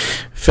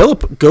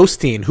 Philip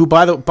Ghosteen, who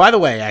by the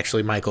way,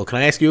 actually, Michael, can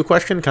I ask you a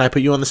question? Can I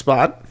put you on the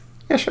spot?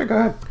 Yeah, sure, go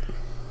ahead.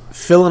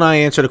 Phil and I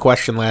answered a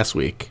question last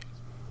week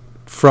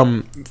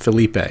from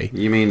Felipe.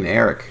 You mean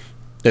Eric?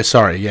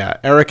 Sorry, yeah.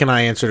 Eric and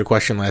I answered a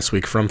question last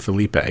week from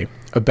Felipe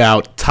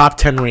about top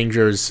 10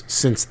 Rangers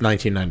since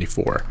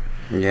 1994.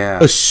 Yeah.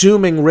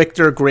 Assuming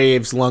Richter,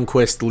 Graves,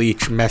 Lundqvist,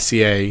 Leach,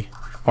 Messier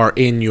are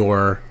in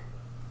your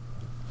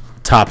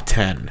top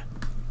 10.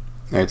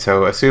 All right,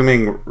 so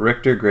assuming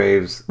Richter,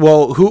 Graves...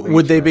 Well, who Leach,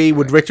 would they be? Messier.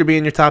 Would Richter be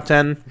in your top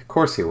 10? Of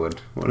course he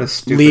would. What a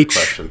stupid Leach,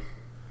 question.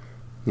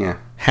 Yeah.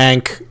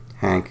 Hank,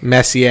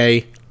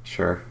 Messier,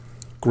 sure,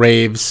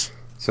 Graves.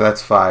 So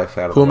that's 5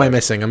 out of Who am I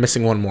missing? I'm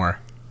missing one more.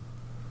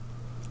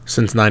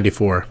 Since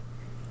 94.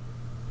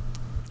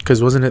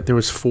 Because wasn't it, there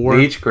was 4?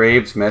 Leach,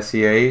 Graves,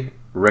 Messier,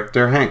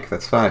 Richter, Hank.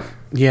 That's 5.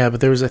 Yeah,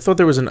 but I thought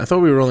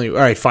we were only, all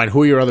right, fine.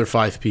 Who are your other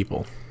 5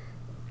 people?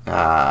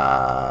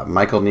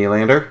 Michael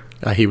Nylander.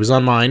 He was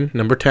on mine,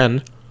 number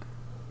 10.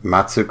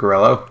 Mats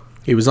Zuccarello.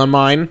 He was on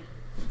mine,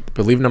 I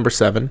believe number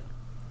 7.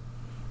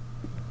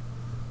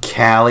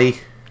 Callie.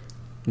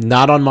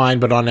 Not on mine,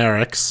 but on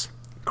Eric's.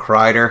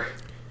 Kreider.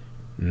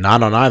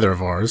 Not on either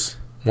of ours.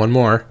 One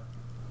more.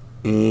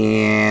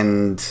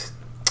 And...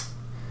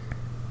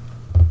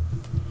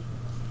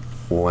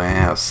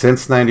 Wow,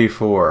 since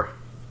 94.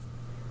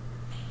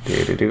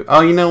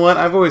 Oh, you know what?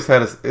 I've always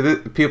had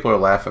people are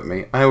laughing at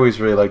me. I always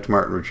really liked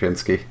Martin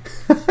Rucinski.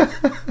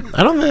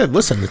 I don't know.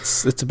 Listen,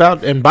 it's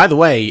about... And by the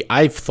way,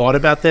 I've thought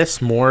about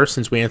this more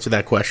since we answered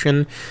that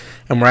question.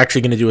 And we're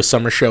actually going to do a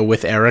summer show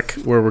with Eric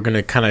where we're going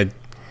to kind of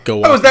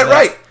go... Oh, is that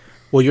right?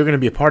 Well, you're going to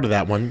be a part of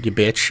that one, you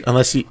bitch.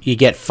 Unless you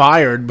get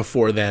fired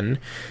before then.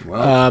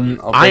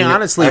 Well, I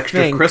honestly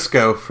extra think...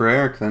 Crisco for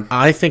Eric, then.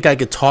 I think I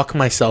could talk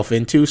myself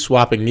into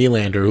swapping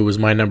Nylander, who was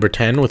my number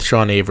 10, with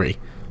Sean Avery.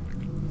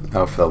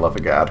 Oh, for the love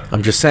of God.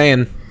 I'm just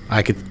saying.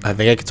 I think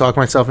I could talk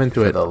myself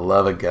into it. For the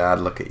love of God,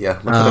 look at you.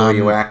 Look at the way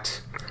you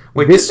act.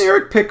 Wait, didn't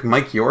Eric pick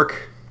Mike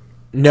York?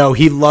 No,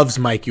 he loves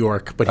Mike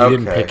York, but he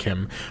didn't pick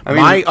him.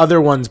 My other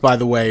ones, by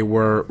the way,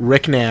 were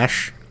Rick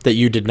Nash, that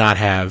you did not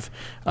have,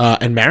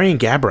 and Marian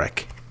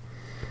Gaborik.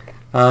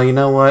 You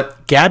know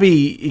what?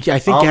 Gabby's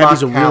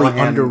a really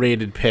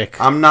underrated pick.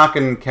 I'm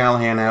knocking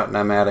Callahan out, and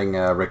I'm adding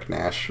Rick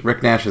Nash.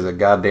 Rick Nash is a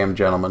goddamn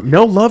gentleman.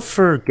 No love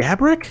for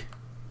Gaborik?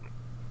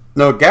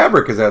 No,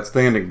 Gaborik is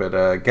outstanding, but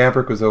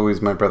Gaborik was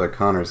always my brother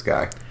Connor's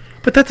guy.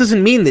 But that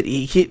doesn't mean that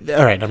he...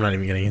 All right, I'm not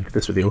even getting into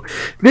this with you.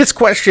 This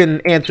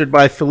question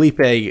by Felipe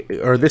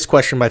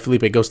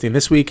Ghosteen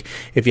this week.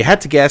 If you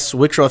had to guess,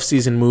 which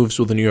offseason moves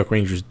will the New York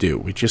Rangers do?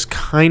 We just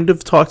kind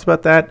of talked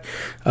about that.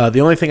 The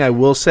only thing I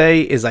will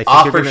say is I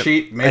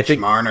think Mitch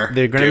Marner.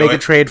 They're going to make a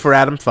trade for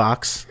Adam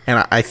Fox,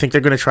 and I think they're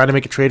going to try to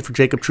make a trade for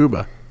Jacob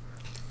Trouba.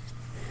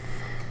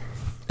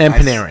 And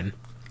Panarin.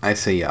 I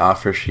say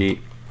offer sheet,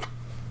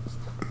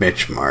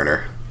 Mitch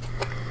Marner.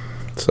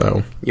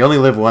 So you only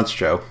live once,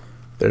 Joe.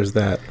 There's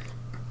that.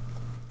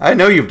 I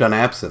know you've done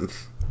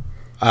absinthe.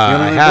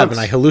 I have,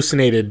 and I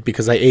hallucinated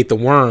because I ate the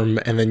worm,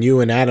 and then you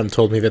and Adam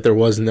told me that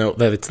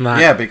that it's not.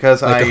 Yeah,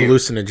 because like a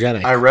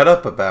hallucinogenic. I read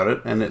up about it,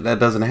 and that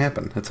doesn't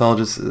happen.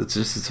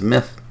 It's a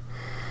myth.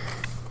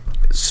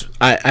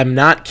 I'm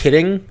not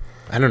kidding.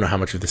 I don't know how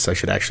much of this I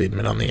should actually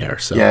admit on the air.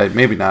 So yeah,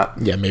 maybe not.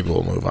 Yeah, maybe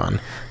we'll move on.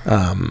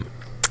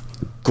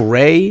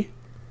 Gray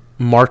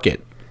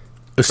Market.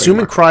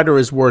 Assuming Kreider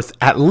is worth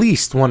at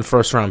least 1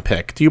 first-round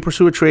pick, do you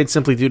pursue a trade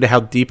simply due to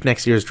how deep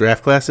next year's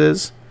draft class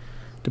is?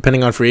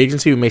 Depending on free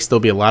agency, we may still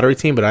be a lottery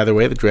team, but either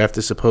way, the draft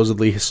is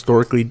supposedly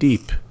historically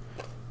deep.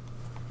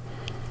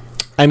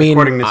 I mean,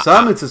 according to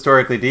some, it's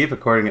historically deep.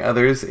 According to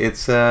others,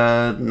 it's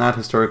not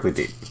historically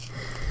deep.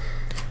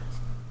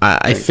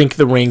 I think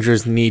the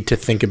Rangers need to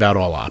think about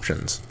all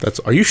options.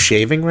 Are you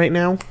shaving right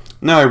now?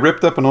 No, I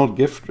ripped up an old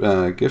gift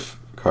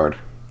card.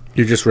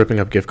 You're just ripping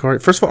up gift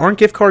cards? First of all, aren't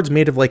gift cards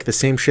made of like the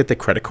same shit that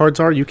credit cards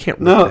are? You can't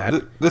rip that.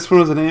 No, this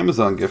one was an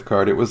Amazon gift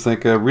card. It was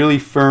like a really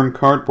firm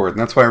cardboard, and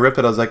that's why I ripped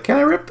it. I was like, can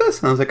I rip this?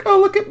 And I was like, oh,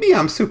 look at me.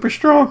 I'm super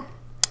strong.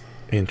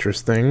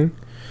 Interesting.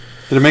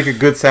 Did it make a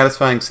good,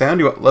 satisfying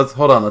sound?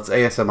 Hold on. Let's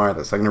ASMR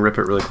this. I'm going to rip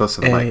it really close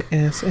to the mic.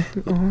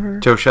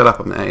 ASMR. Joe, shut up.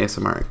 I'm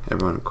ASMRing.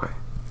 Everyone quiet.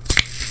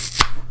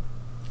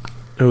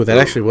 Oh, that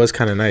actually was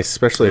kind of nice,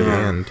 especially at the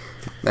end.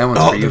 That one's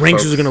for you, the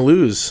Rangers folks. are going to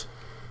lose.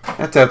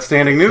 That's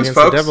outstanding news, against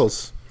folks. The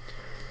Devils.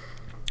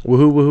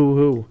 Woohoo,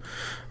 woohoo,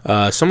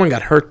 woohoo. Someone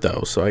got hurt,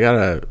 though, so I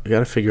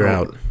gotta figure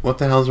out. What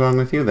the hell's wrong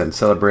with you, then,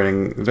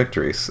 celebrating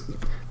victories?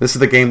 This is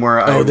the game where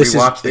I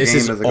rewatch the game.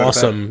 This is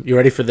awesome. You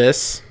ready for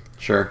this?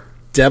 Sure.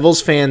 Devils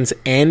fans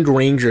and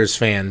Rangers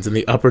fans in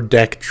the upper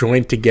deck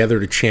joined together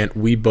to chant,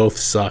 "We both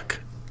suck."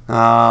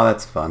 Oh,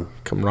 that's fun.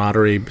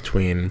 Camaraderie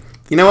between...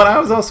 You know what? I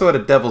was also at a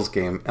Devils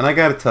game, and I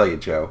gotta tell you,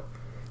 Joe,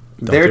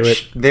 do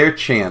it. Their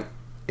chant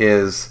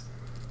is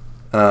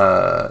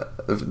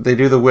they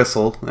do the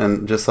whistle,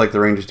 and just like the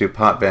Rangers do,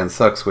 pot ban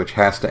sucks, which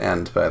has to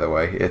end. By the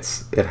way, it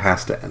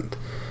has to end.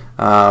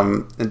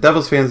 And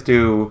Devils fans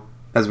do,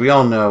 as we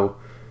all know,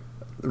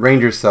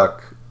 Rangers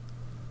suck,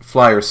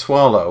 Flyers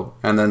swallow,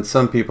 and then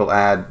some people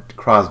add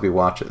Crosby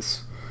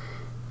watches.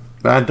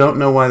 But I don't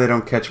know why they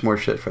don't catch more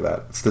shit for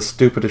that. It's the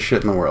stupidest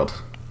shit in the world.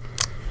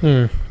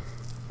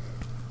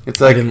 It's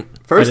like,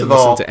 first of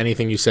all, listen to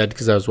anything you said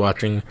because I was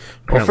watching.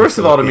 Well, first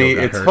of all, to me,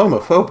 it's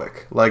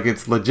homophobic. Like,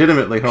 it's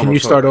legitimately homophobic. Can you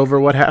start over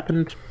what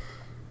happened?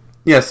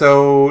 Yeah,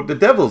 so the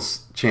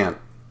Devils chant,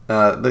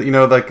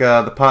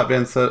 the pot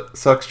ban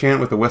sucks chant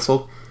with the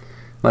whistle,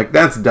 like,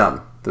 that's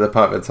dumb. The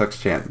pot ban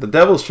sucks chant. The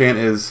Devils chant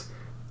is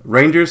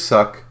Rangers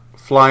suck,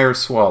 Flyers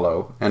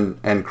swallow,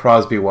 and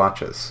Crosby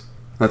watches.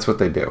 That's what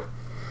they do.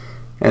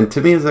 And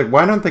to me, it's like,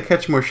 why don't they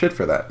catch more shit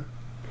for that?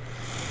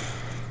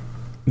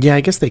 Yeah,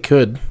 I guess they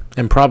could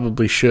and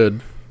probably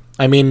should.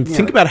 I mean,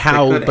 think about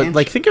how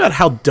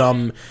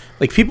dumb.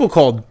 Like, people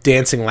called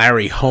Dancing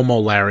Larry Homo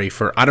Larry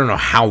for I don't know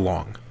how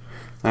long.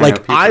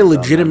 I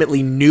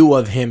legitimately knew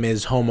of him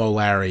as Homo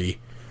Larry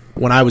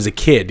when I was a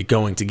kid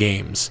going to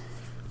games,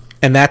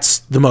 and that's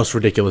the most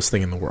ridiculous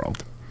thing in the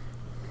world.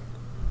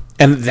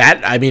 And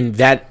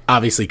that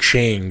obviously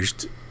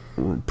changed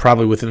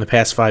probably within the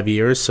past 5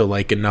 years, so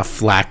like enough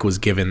flack was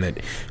given that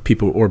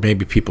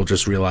people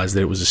just realized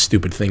that it was a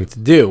stupid thing to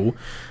do.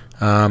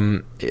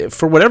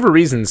 For whatever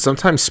reason,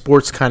 sometimes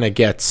sports kind of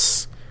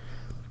gets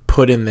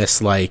put in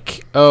this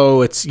like,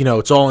 oh, it's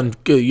all in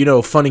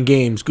fun and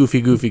games,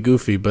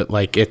 goofy, but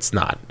like it's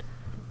not.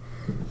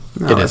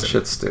 No, that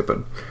shit's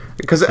stupid.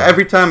 Because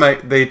every time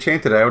they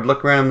chanted it, I would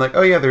look around and like,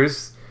 oh yeah,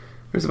 there's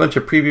a bunch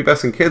of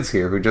prepubescent kids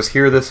here who just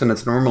hear this and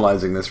it's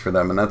normalizing this for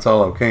them, and that's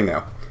all okay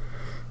now.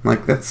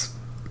 Like, that's,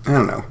 I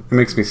don't know. It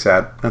makes me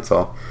sad. That's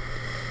all.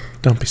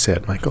 Don't be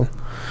sad, Michael.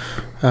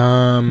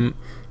 I'll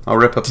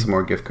rip up some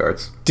more gift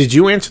cards. Did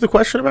you answer the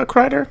question about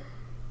Kreider?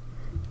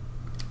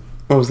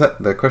 What was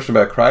that? The question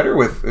about Kreider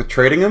with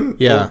trading him?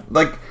 Yeah.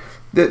 Well,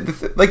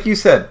 like, like you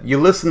said, you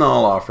listen to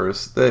all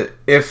offers.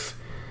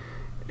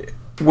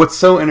 What's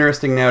so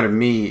interesting now to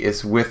me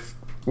is with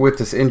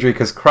this injury,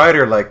 because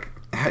Kreider, like,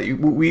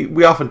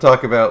 we often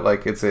talk about,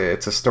 like, it's a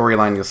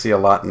storyline you'll see a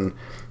lot in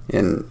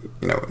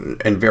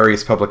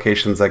various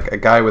publications, like a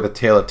guy with a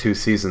tale of two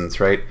seasons,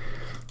 right?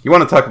 You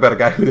want to talk about a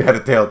guy who had a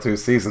tale of two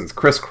seasons,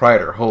 Chris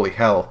Kreider, holy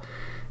hell.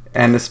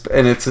 And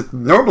it's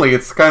normally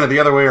it's kind of the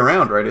other way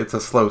around, right? It's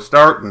a slow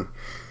start, and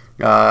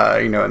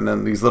and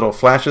then these little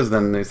flashes,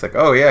 then it's like,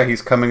 oh yeah,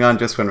 he's coming on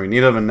just when we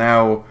need him, and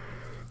now,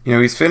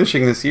 he's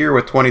finishing this year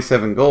with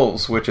 27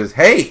 goals, which is,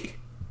 hey,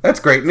 that's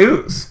great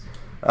news.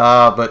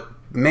 But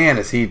man,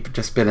 has he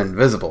just been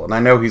invisible. And I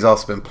know he's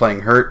also been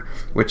playing hurt,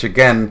 which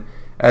again,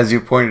 as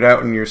you pointed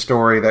out in your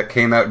story that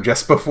came out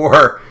just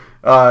before,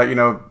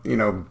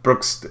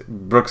 Brooks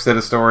did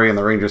a story and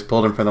the Rangers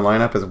pulled him from the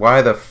lineup, is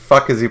why the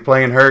fuck is he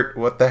playing hurt?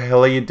 What the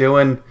hell are you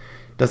doing?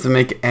 Doesn't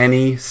make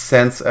any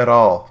sense at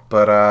all.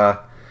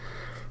 But,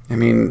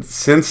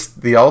 since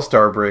the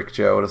All-Star break,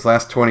 Joe, in his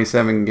last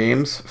 27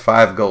 games,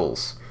 5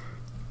 goals.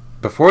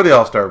 Before the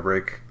All-Star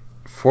break,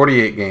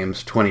 48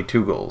 games,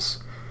 22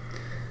 goals.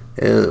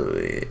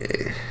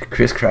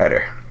 Chris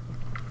Kreider.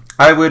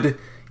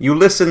 You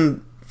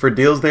listen for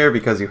deals there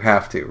because you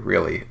have to,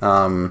 really.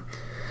 And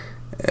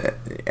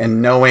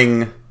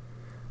knowing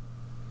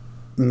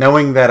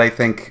that I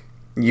think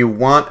you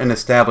want an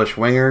established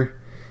winger,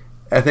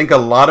 I think a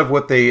lot of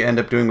what they end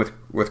up doing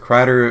with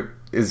Kreider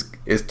is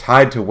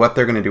tied to what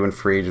they're going to do in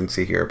free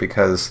agency here,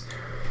 because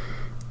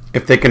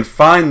if they can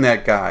find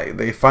that guy,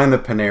 they find the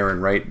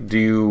Panarin, right?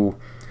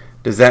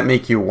 Does that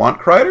make you want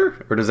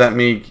Kreider, or does that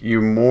make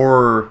you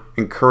more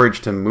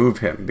encouraged to move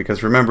him?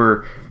 Because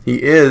remember,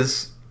 he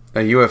is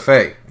a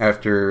UFA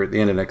after the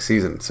end of next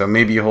season. So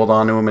maybe you hold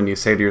on to him and you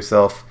say to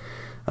yourself,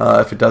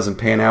 if it doesn't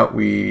pan out,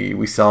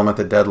 we sell him at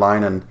the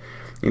deadline, and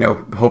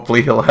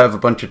hopefully he'll have a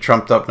bunch of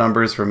trumped up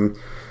numbers from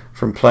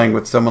playing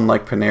with someone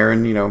like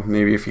Panarin.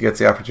 Maybe if he gets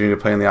the opportunity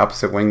to play on the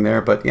opposite wing there.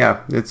 But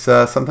yeah, it's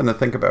something to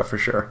think about for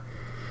sure.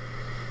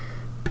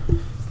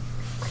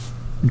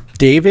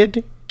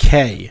 David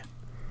K.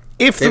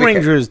 If the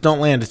Rangers don't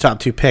land a top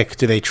 2 pick,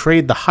 do they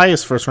trade the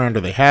highest first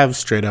rounder they have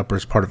straight up or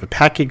as part of a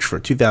package for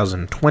a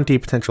 2020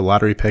 potential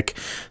lottery pick,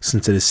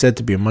 since it is said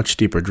to be a much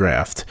deeper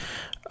draft?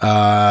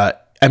 The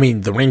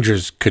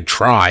Rangers could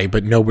try,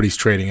 but nobody's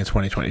trading a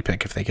 2020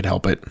 pick if they could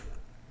help it.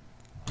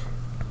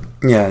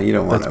 Yeah, you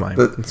don't want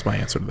to. That's my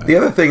answer to that. The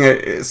other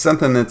thing,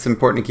 something that's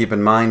important to keep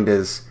in mind,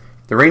 is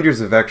the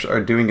Rangers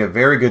are doing a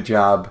very good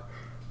job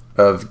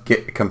of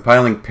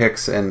compiling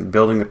picks and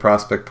building the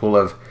prospect pool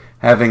of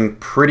having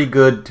pretty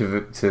good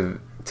to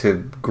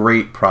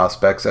great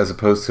prospects, as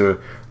opposed to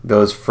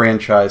those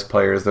franchise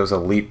players, those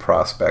elite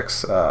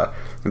prospects.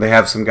 They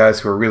have some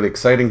guys who are really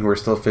exciting, who are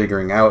still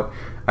figuring out.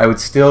 I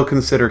would still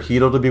consider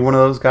Hedl to be one of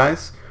those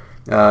guys,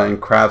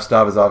 and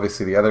Kravtsov is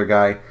obviously the other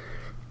guy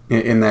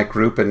in that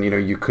group. And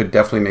you could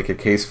definitely make a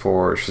case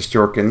for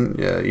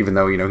Shesterkin, even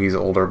though he's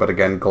older. But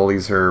again,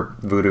 goalies are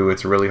voodoo.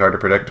 It's really hard to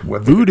predict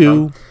what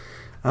voodoo.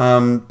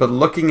 But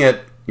looking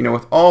at,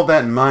 with all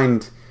that in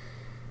mind,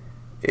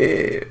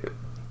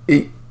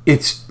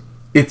 it's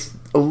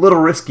a little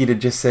risky to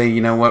just say,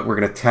 you know what, we're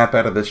going to tap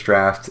out of this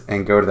draft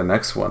and go to the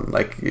next one.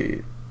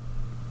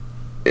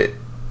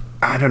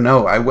 I don't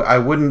know.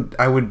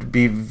 I would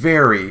be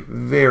very,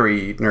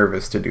 very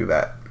nervous to do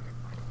that.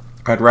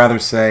 I'd rather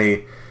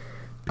say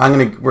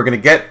we're gonna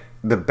get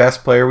the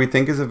best player we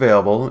think is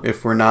available.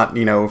 If we're not,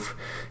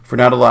 if we're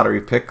not a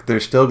lottery pick,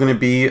 there's still going to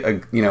be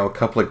a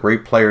couple of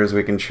great players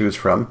we can choose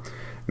from.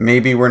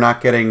 Maybe we're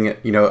not getting,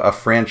 a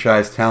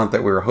franchise talent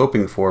that we were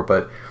hoping for,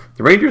 but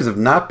the Rangers have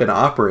not been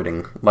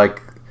operating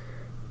like,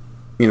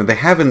 they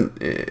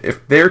haven't.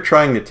 If they're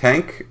trying to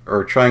tank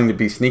or trying to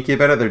be sneaky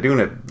about it, they're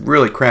doing a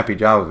really crappy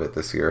job of it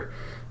this year.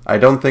 I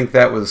don't think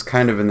that was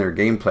kind of in their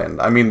game plan.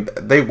 I mean,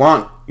 they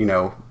want,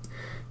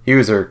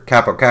 Hughes or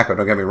Capo Caco,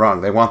 don't get me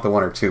wrong. They want the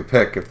 1 or 2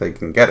 pick if they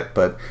can get it,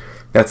 but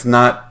that's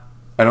not.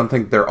 I don't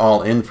think they're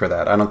all in for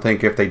that. I don't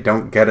think if they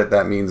don't get it,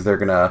 that means they're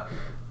gonna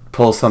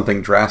pull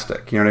something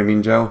drastic. You know what I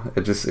mean, Joe?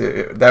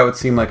 That would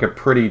seem like a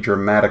pretty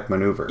dramatic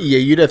maneuver. Yeah,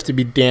 you'd have to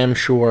be damn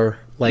sure,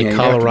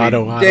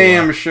 Colorado, Ottawa,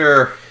 damn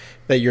sure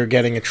that you're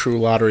getting a true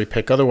lottery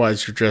pick.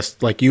 Otherwise, you're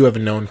just you have a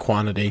known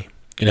quantity,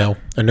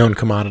 a known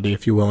commodity,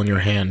 if you will, in your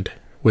hand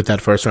with that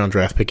first round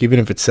draft pick, even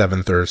if it's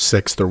 7th or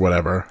 6th or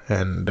whatever.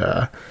 And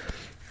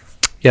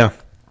yeah,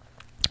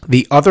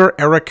 the other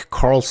Erik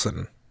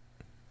Karlsson,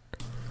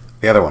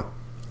 the other one.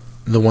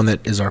 The one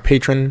that is our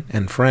patron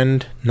and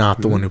friend,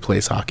 not the one who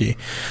plays hockey.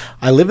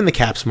 I live in the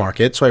Caps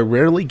market, so I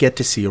rarely get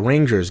to see a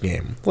Rangers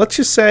game. Let's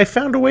just say I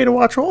found a way to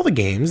watch all the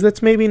games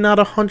that's maybe not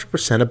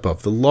 100%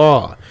 above the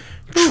law.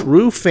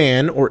 True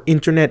fan or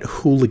internet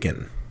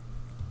hooligan?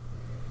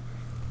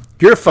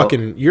 You're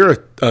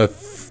a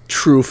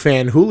true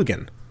fan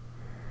hooligan.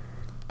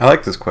 I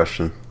like this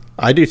question.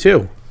 I do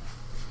too.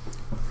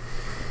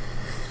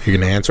 You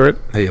gonna answer it?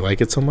 How you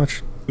like it so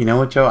much? You know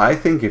what, Joe? I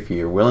think if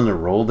you're willing to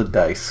roll the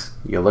dice,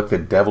 you look the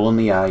devil in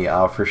the eye, you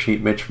offer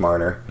sheet Mitch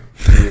Marner,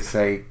 and you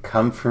say,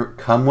 come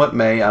what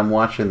may, I'm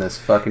watching this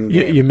fucking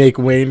game. You make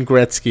Wayne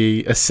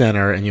Gretzky a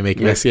center, and you make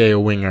Messier a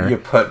winger. You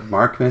put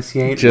Mark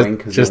Messier in wing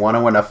because you want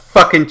to win a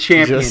fucking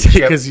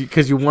championship.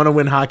 Because you want to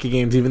win hockey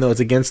games, even though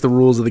it's against the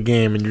rules of the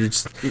game, and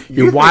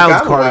you're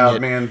wild carding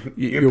it. Man.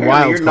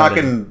 You're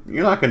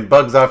knocking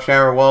bugs off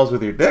shower walls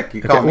with your dick.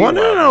 You call me wild.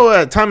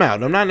 No, time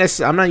out.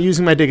 I'm not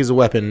using my dick as a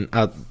weapon.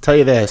 I'll tell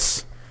you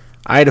this.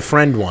 I had a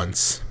friend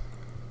once.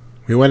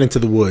 We went into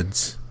the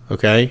woods,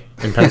 okay,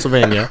 in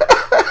Pennsylvania.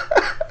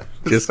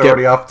 Just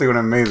already off to an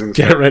amazing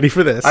start. Get ready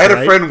for this. I had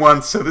a friend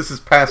once, so this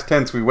is past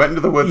tense. We went into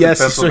the woods in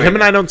Pennsylvania. So him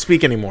and I don't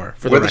speak anymore.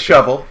 With a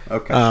shovel.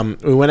 Okay.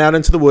 We went out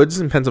into the woods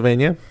in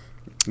Pennsylvania.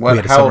 We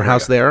had a summer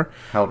house there.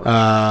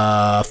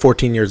 How old?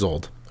 14 years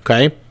old,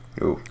 okay?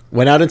 Ooh.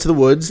 Went out into the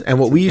woods, and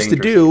what we used to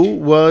do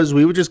was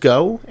we would just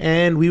go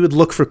and we would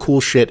look for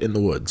cool shit in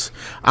the woods.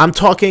 I'm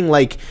talking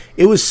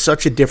it was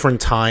such a different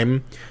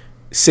time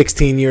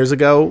 16 years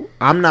ago.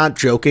 I'm not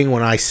joking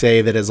when I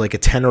say that as a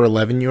 10 or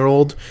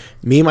 11-year-old,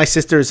 me, my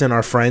sisters, and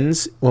our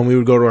friends, when we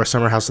would go to our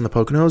summer house in the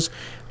Poconos,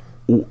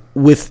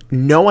 with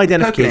no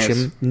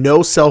identification,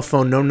 no cell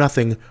phone, no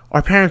nothing,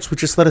 our parents would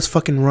just let us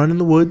fucking run in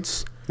the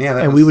woods. Yeah,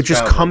 and we would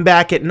just come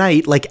back at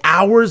night,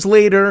 hours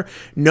later,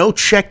 no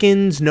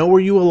check-ins, no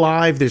were you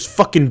alive, there's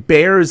fucking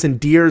bears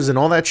and deers and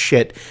all that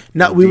shit.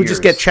 We would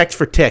just get checked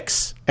for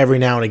ticks every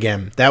now and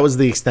again. That was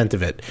the extent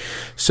of it.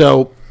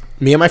 So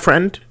me and my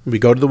friend, we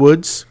go to the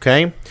woods,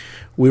 okay?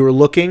 We were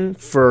looking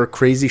for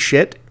crazy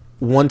shit.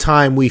 One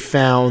time we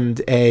found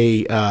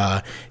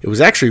it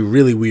was actually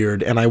really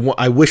weird, and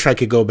I wish I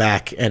could go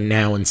back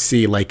and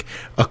see,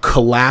 a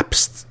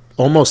collapsed,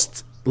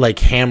 almost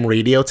ham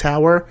radio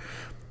tower.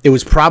 It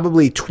was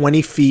probably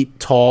 20 feet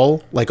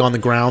tall, on the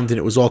ground, and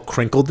it was all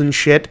crinkled and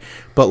shit.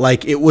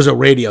 But, it was a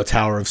radio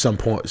tower of some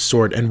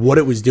sort. And what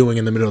it was doing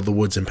in the middle of the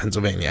woods in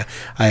Pennsylvania,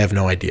 I have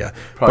no idea.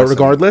 Probably but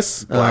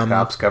regardless, Black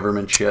Ops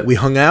government shit. We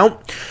hung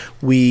out.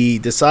 We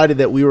decided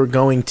that we were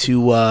going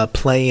to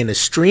play in a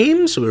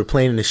stream. So we were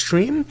playing in a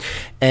stream.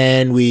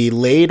 And we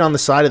laid on the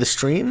side of the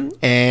stream.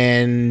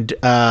 And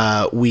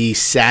we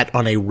sat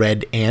on a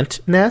red ant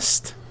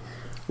nest.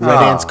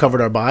 Red ants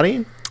covered our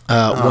body.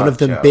 One of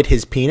them bit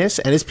his penis,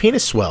 and his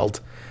penis swelled,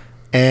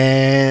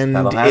 and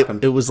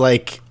it was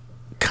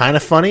kind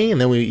of funny. And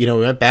then we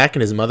went back,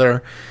 and his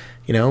mother,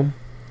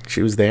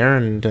 she was there,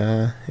 and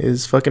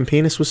his fucking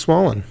penis was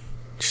swollen.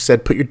 She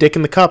said, "Put your dick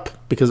in the cup,"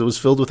 because it was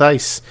filled with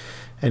ice,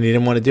 and he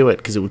didn't want to do it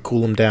because it would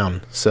cool him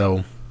down.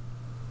 So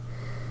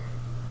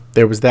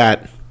there was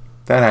that.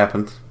 That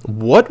happened.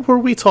 What were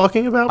we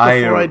talking about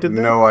before I did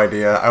that? No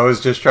idea. I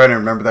was just trying to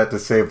remember that to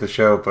save the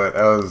show, but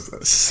I was...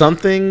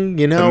 Something,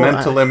 The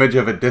mental image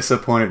of a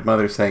disappointed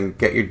mother saying,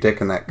 get your dick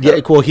in that cup. Yeah,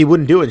 well, he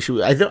wouldn't do it.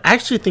 I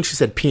actually think she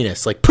said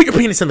penis. Put your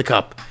penis in the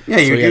cup. Yeah,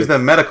 you use the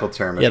medical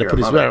term. He had to put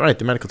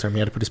the medical term. He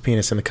had to put his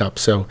penis in the cup.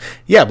 So,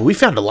 yeah, but we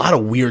found a lot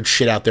of weird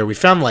shit out there. We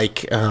found,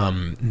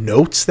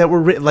 notes that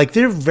were written.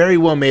 There very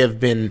well may have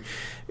been...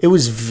 It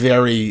was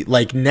very...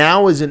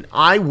 now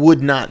I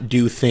would not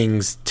do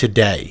things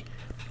today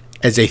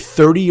as a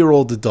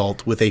 30-year-old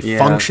adult with a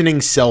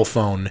functioning cell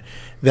phone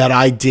that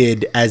I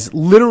did as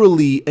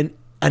literally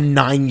a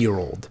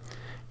 9-year-old.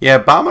 Yeah,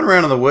 bombing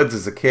around in the woods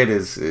as a kid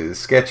is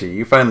sketchy.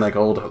 You find like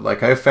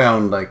I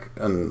found like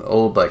an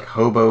old like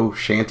hobo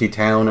shanty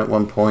town at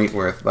one point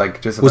where like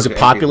just was it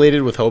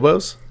populated with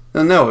hobos?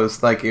 No, it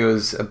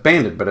was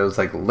abandoned, but it was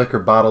like liquor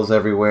bottles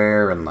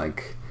everywhere and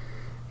like,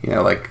 you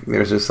know, like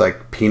there's just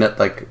like peanut,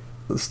 like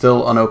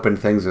still unopened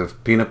things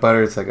of peanut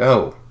butter. It's like,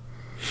 oh,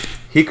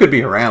 he could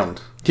be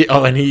around.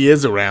 And he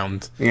is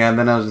around. Yeah, and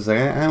then I was just like,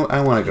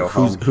 I want to go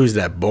home. Who's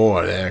that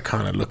boy there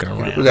kind of looking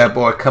around? Who's that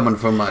boy coming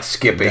from my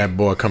Skippy? That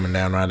boy coming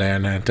down right there,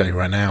 and I tell you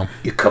right now.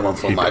 You coming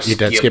from my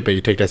Skippy?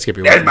 You take that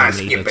Skippy. That's my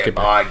Skippy,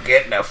 boy.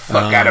 Get the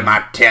fuck out of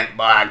my tent,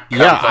 boy. I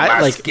come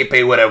from my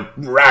Skippy with a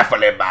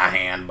rifle in my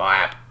hand, boy.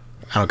 I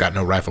don't got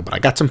no rifle, but I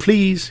got some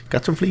fleas.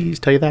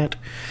 Tell you that.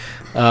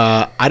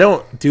 I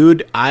don't,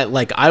 dude.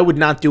 I would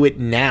not do it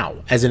now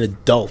as an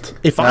adult.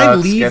 If I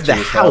leave the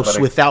house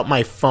without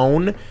my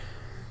phone,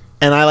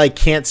 and I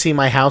can't see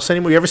my house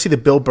anymore. You ever see the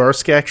Bill Burr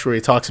sketch where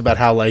he talks about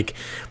how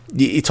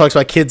he talks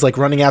about kids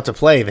running out to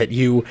play, that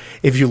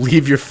if you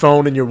leave your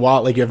phone and your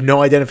wallet, you have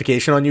no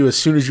identification on you. As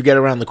soon as you get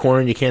around the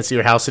corner and you can't see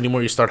your house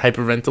anymore, you start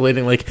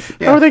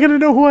hyperventilating. How are they going to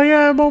know who I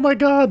am? Oh my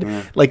god!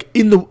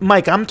 Yeah.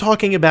 Mike, I'm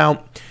talking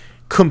about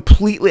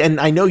completely, and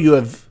I know you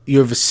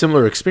have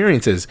similar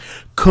experiences.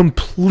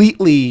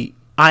 Completely,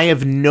 I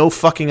have no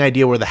fucking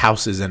idea where the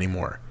house is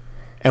anymore.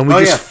 And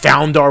we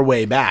found our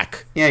way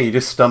back. Yeah, you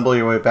just stumble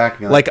your way back.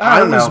 And you're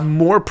I was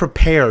more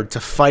prepared to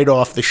fight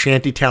off the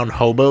shantytown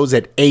hobos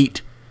at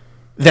 8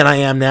 than I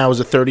am now as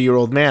a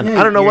 30-year-old man.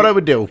 Yeah, I don't know what I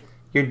would do.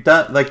 You're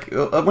done.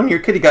 When you're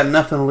a kid, you got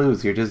nothing to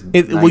lose. You're just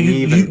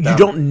you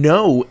don't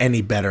know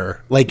any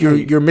better.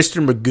 You're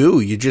Mr.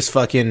 Magoo. You just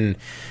fucking,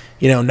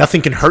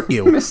 nothing can hurt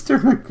you. Mr.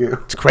 Magoo.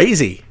 It's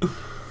crazy.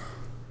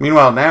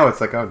 Meanwhile, now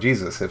it's like, oh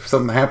Jesus! If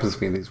something happens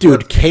to me in these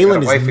woods,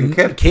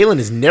 Kaylin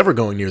is never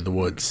going near the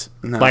woods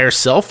by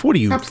herself. What are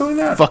you,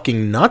 absolutely not.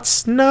 Fucking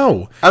nuts?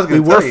 No. We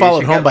were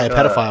followed home by a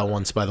pedophile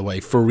once, by the way,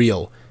 for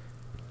real.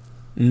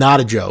 Not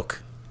a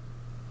joke.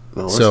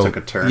 Well, this took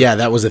a turn. Yeah,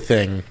 that was a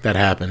thing that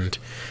happened.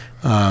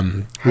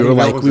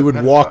 We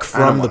would walk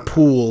from the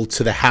pool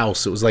to the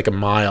house. It was like a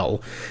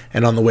mile,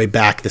 and on the way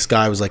back, this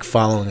guy was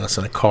following us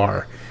in a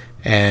car.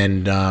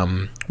 And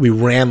we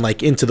ran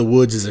into the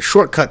woods as a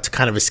shortcut to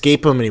kind of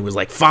escape him, and he was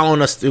following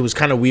us. It was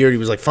kind of weird. He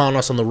was following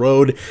us on the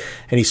road,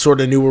 and he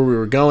sort of knew where we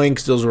were going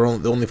because those were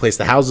the only place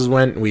the houses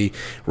went. And we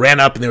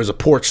ran up, and there was a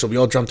porch, so we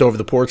all jumped over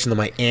the porch. And then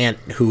my aunt,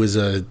 who is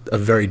a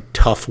very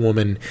tough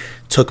woman,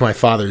 took my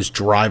father's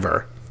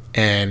driver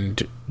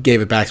and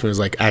gave it back to me. He was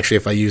like, actually,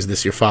 if I use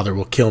this, your father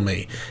will kill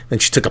me. Then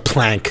she took a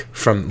plank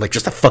from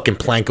just a fucking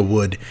plank of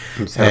wood,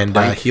 and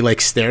he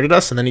stared at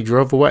us, and then he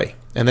drove away.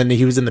 And then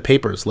he was in the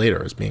papers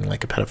later as being a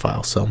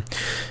pedophile. So,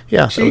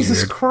 yeah.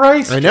 Jesus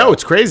Christ. I know,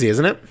 it's crazy,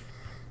 isn't it?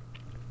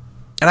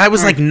 And I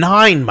was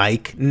 9,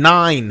 Mike.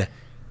 9.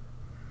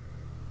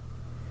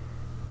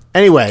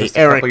 Anyway, just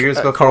Eric. A couple years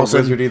ago,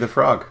 Carlson, Wizardy the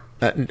Frog.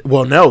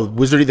 Well, no,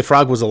 Wizardy the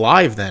Frog was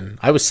alive then.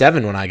 I was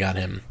 7 when I got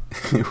him.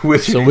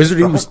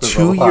 Wizardy was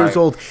 2 years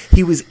old.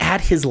 He was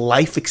at his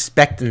life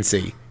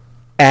expectancy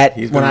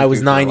when I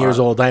was 9 years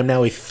old. I am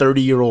now a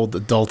 30-year-old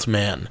adult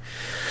man.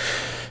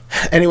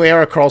 Anyway,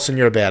 Eric Carlson,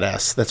 you're a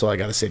badass. That's all I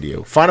got to say to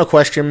you. Final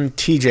question,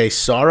 TJ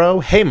Sorrow.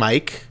 Hey,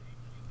 Mike.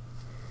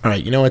 All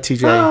right, you know what,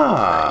 TJ?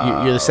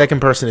 You're the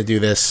second person to do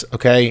this,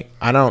 okay?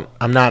 I'm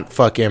not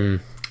fucking...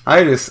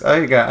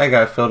 I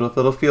got filled with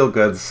little feel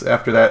goods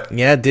after that.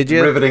 Yeah, did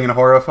you? Riveting and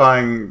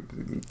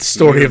horrifying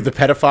story of the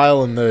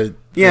pedophile and the...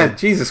 Yeah,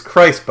 Jesus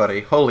Christ,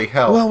 buddy. Holy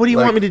hell. Well, what do you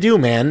want me to do,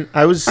 man?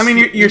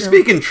 You're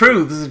speaking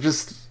truth. This is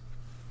just...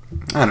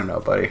 I don't know,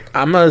 buddy.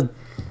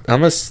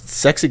 I'm a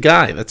sexy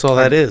guy. That's all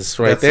that is,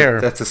 there.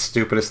 That's the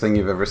stupidest thing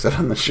you've ever said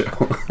on the show.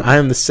 I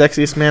am the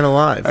sexiest man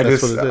alive.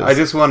 That's what it is. I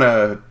just want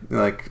to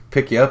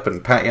pick you up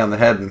and pat you on the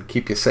head and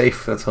keep you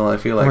safe. That's all I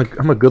feel like.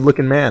 I'm a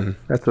good-looking man.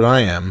 That's what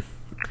I am.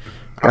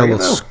 Got a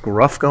little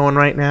scruff going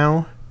right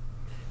now.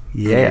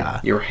 Yeah.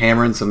 You were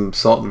hammering some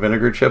salt and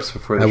vinegar chips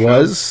before the show? I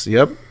was,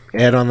 yep.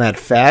 Add on that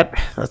fat.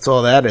 That's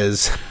all that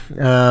is.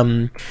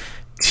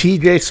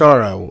 TJ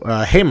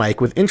Sorrow. Hey,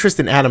 Mike, with interest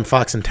in Adam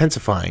Fox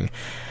intensifying,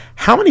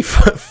 how many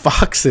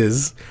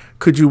foxes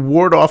could you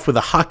ward off with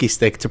a hockey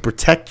stick to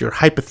protect your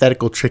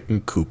hypothetical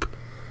chicken coop?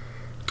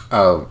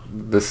 Oh,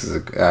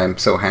 I'm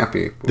so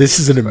happy. This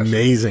is an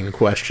amazing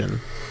question.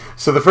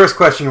 So the first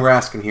question we're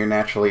asking here,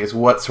 naturally, is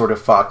what sort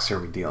of fox are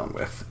we dealing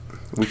with?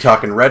 We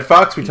talking red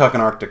fox? We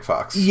talking Arctic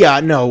fox? Yeah,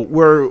 no,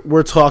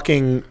 we're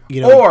talking,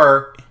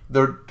 or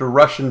the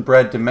Russian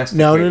bred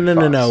domesticated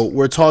fox.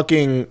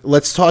 No.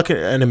 Let's talk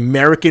an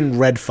American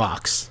red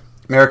fox.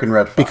 American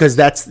red fox. Because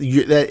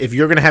if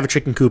you're going to have a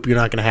chicken coop, you're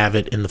not going to have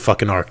it in the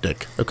fucking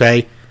Arctic,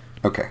 okay?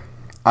 Okay.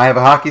 I have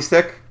a hockey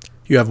stick.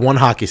 You have one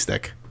hockey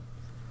stick.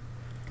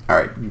 All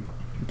right.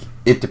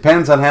 It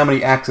depends on how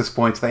many access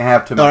points they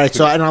have to make. All right,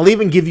 and I'll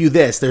even give you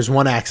this. There's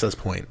one access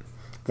point.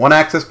 One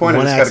access point?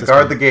 I just got to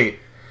guard the gate.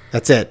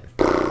 That's it.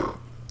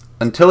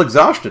 Until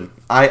exhaustion.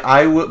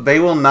 They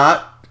will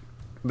not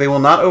They will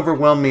not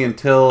overwhelm me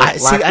until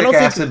lactic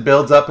acid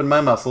builds up in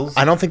my muscles.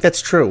 I don't think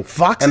that's true.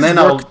 Foxes And then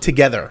work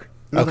together.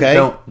 No, Okay? they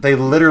don't. They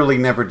literally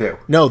never do.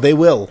 No, they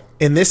will.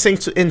 In this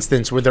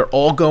instance where they're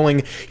all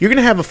going, you're going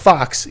to have a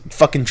fox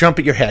fucking jump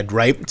at your head,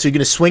 right? So you're going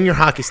to swing your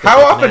hockey stick.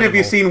 How often have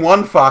you seen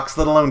one fox,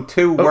 let alone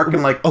two,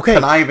 working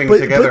conniving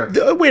together?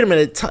 But, wait a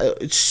minute.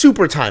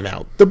 Super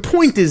timeout. The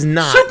point is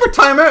not... Super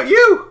timeout,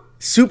 you!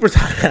 Super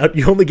timeout.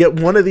 You only get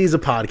one of these a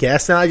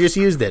podcast, and I just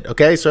used it,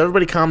 okay? So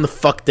everybody calm the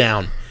fuck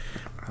down.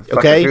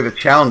 Okay? Threw the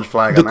challenge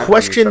flag the on that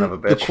question, one, you son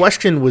of a bitch. The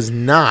question was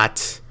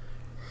not...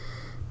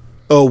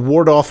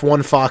 ward off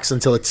one fox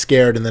until it's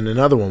scared and then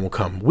another one will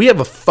come. We have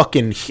a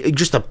fucking,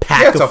 just a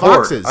pack of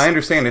foxes. Horde. I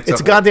understand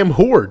it's a goddamn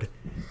horde.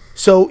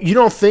 So you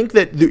don't think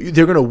that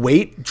they're going to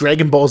wait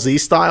Dragon Ball Z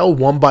style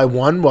one by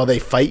one while they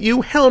fight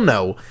you? Hell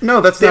no.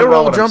 No, that's they're not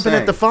all what jumping I'm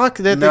at the fox,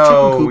 the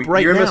chicken coop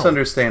right you're now.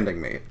 misunderstanding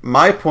me.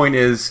 My point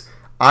is,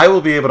 I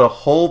will be able to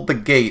hold the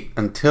gate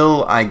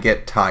until I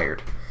get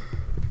tired.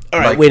 All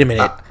right, wait a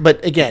minute.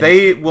 But again,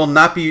 they will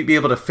not be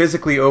able to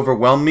physically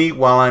overwhelm me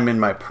while I'm in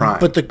my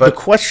prime. But the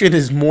question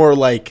is more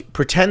like,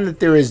 pretend that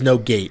there is no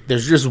gate.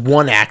 There's just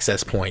one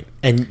access point,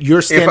 and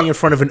you're standing in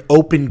front of an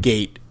open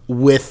gate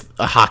with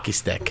a hockey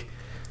stick.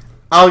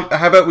 How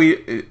about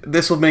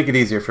this will make it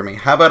easier for me.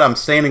 How about I'm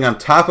standing on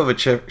top of a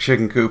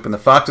chicken coop, and the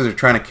foxes are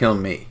trying to kill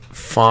me?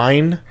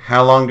 Fine.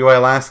 How long do I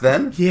last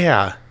then?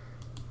 Yeah.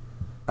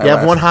 You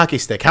have one hockey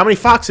stick. How many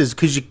foxes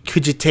could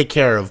you take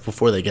care of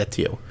before they get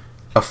to you?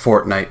 A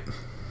fortnight.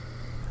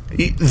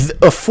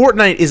 A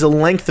fortnight is a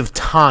length of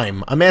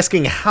time. I'm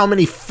asking how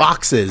many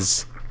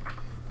foxes.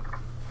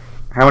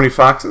 How many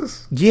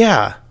foxes?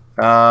 Yeah.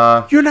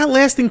 You're not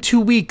lasting 2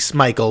 weeks,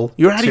 Michael.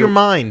 You're out of your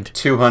mind.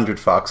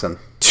 200 foxen.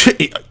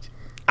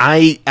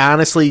 I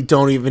honestly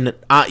don't even...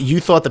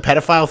 you thought the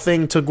pedophile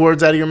thing took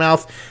words out of your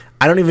mouth?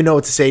 I don't even know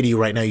what to say to you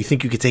right now. You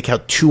think you could take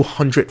out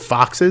 200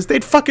 foxes?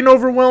 They'd fucking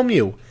overwhelm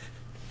you.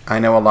 I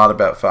know a lot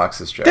about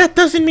foxes, Joe. That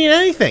doesn't mean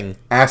anything.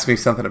 Ask me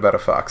something about a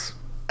fox.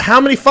 How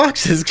many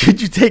foxes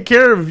could you take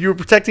care of if you were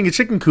protecting a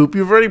chicken coop?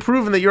 You've already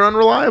proven that you're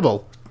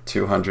unreliable.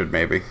 200,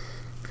 maybe.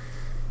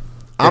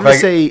 I'm going to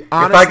say,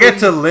 honestly... If I get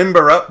to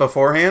limber up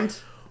beforehand,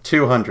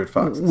 200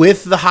 foxes.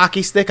 With the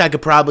hockey stick, I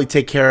could probably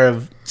take care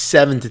of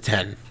 7 to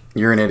 10.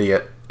 You're an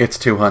idiot. It's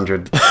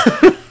 200.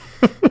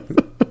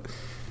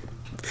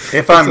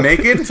 If I'm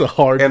naked it's a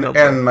hard number.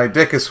 And my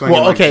dick is swinging...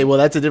 Well, okay, well,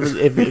 that's a difference.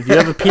 If you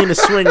have a penis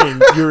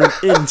swinging, you're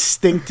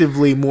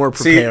instinctively more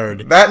prepared.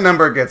 See, that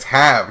number gets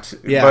halved.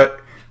 Yeah. But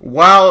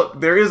while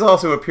there is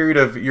also a period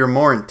of you're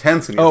more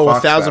intense in your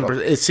fox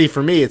 1,000%. See,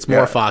 for me, it's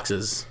more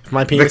foxes. If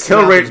my penis the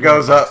kill rate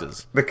goes up.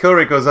 The kill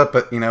rate goes up,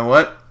 but you know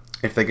what?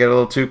 If they get a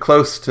little too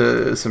close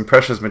to some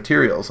precious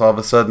materials, all of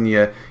a sudden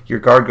your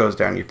guard goes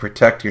down. You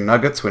protect your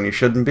nuggets when you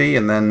shouldn't be,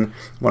 and then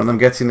one of them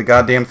gets you in the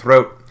goddamn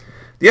throat.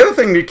 The other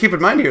thing to keep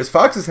in mind here is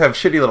foxes have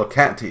shitty little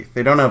cat teeth.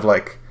 They don't have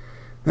they're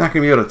not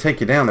going to be able to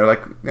take you down. They're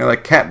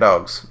like cat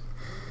dogs.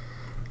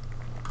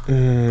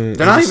 They're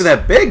not even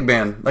that big,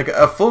 man. Like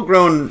a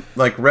full-grown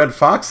red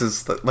fox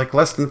is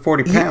less than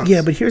 40 pounds.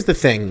 Yeah, but here's the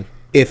thing.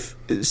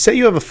 Say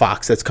you have a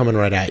fox that's coming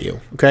right at you,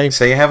 okay?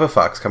 Say you have a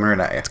fox coming right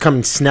at you. It's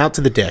coming snout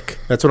to the dick.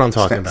 That's what I'm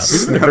talking about. This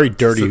has been a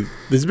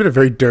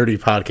very dirty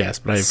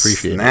podcast, but I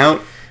appreciate it.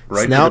 Snout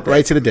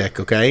right to the dick,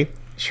 okay?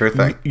 Sure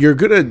thing. You're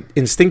going to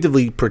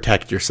instinctively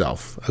protect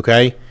yourself,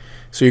 okay?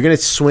 So you're going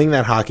to swing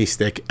that hockey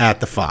stick at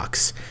the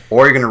fox.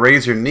 Or you're going to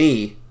raise your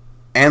knee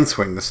and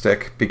swing the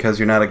stick because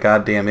you're not a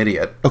goddamn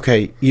idiot.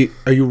 Okay,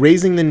 are you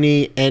raising the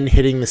knee and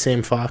hitting the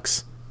same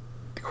fox?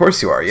 Of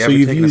course you are. So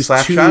you've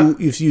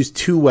used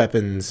two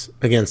weapons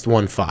against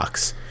one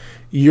fox.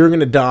 You're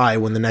going to die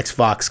when the next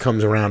fox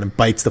comes around and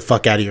bites the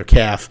fuck out of your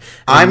calf.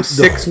 I'm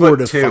 6'2". The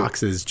horde of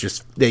foxes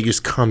they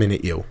just come in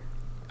at you.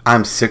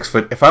 I'm 6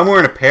 foot. If I'm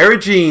wearing a pair of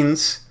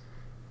jeans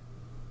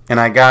and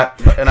I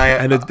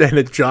and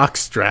a jock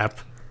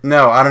strap.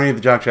 No, I don't need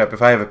the jock strap.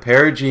 If I have a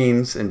pair of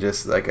jeans and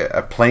just like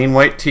a plain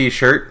white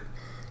t-shirt,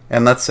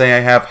 and let's say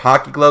I have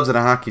hockey gloves and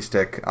a hockey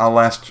stick, I'll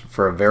last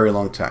for a very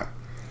long time.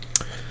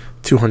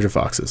 200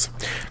 foxes.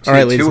 All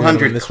right, ladies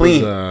 200 and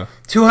clean. Was,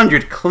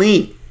 200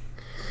 clean.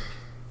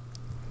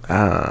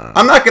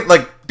 I'm not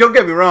gonna don't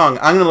get me wrong.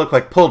 I'm gonna look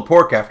like pulled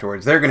pork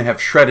afterwards. They're gonna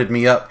have shredded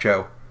me up,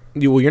 Joe.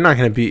 You're not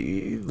gonna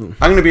be.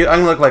 I'm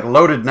gonna look like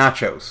loaded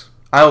nachos.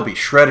 I will be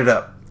shredded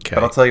up. Okay.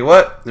 But I'll tell you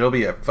what, there'll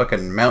be a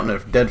fucking mountain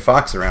of dead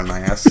fox around my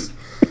ass.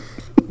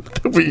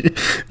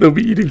 They'll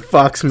be eating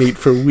fox meat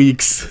for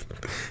weeks.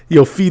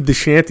 You'll feed the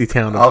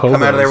shantytown. I'll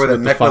come out of there with a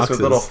necklace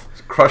with little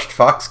crushed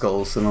fox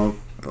skulls, and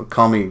they'll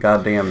call me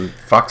goddamn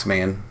Fox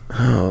Man.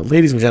 Oh,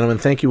 ladies and gentlemen,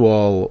 thank you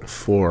all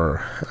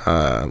for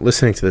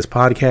listening to this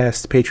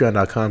podcast.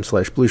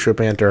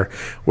 Patreon.com/BlueShirtBanter.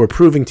 We're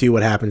proving to you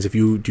what happens if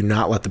you do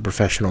not let the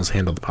professionals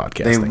handle the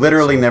podcast. They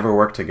literally never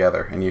work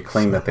together, and you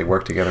claim that they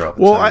work together all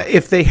the time. Well,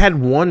 if they had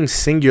one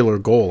singular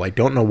goal, I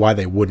don't know why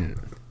they wouldn't.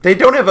 They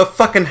don't have a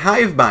fucking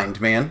hive mind,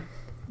 man.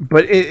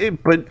 But do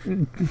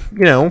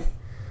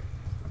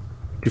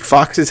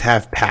foxes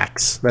have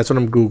packs? That's what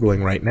I'm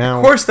Googling right now.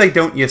 Of course they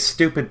don't, you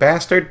stupid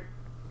bastard.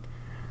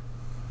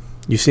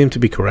 You seem to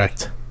be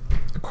correct.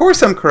 Of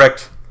course I'm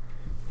correct.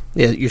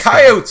 Yeah, you're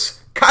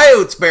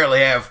Coyotes barely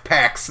have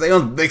packs.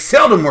 They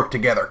seldom work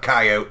together.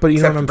 Coyote, but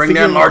except to bring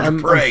down larger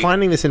prey. I'm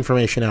finding this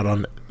information out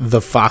on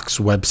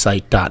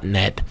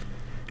thefoxwebsite.net.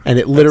 And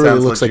it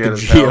literally looks like a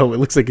It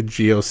looks like a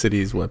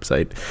GeoCities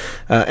website.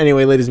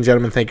 Anyway, ladies and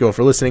gentlemen, thank you all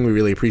for listening. We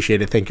really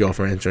appreciate it. Thank you all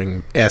for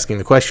asking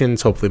the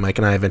questions. Hopefully, Mike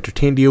and I have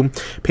entertained you.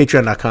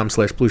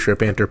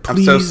 Patreon.com/BlueShirtBanter.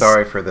 I'm so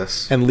sorry for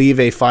this. And leave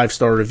a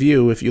 5-star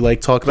review if you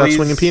like talk about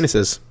swinging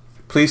penises.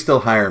 Please still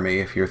hire me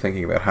if you're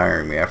thinking about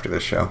hiring me after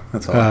this show.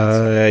 That's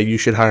all. You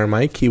should hire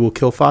Mike. He will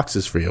kill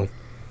foxes for you.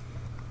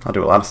 I'll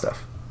do a lot of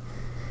stuff.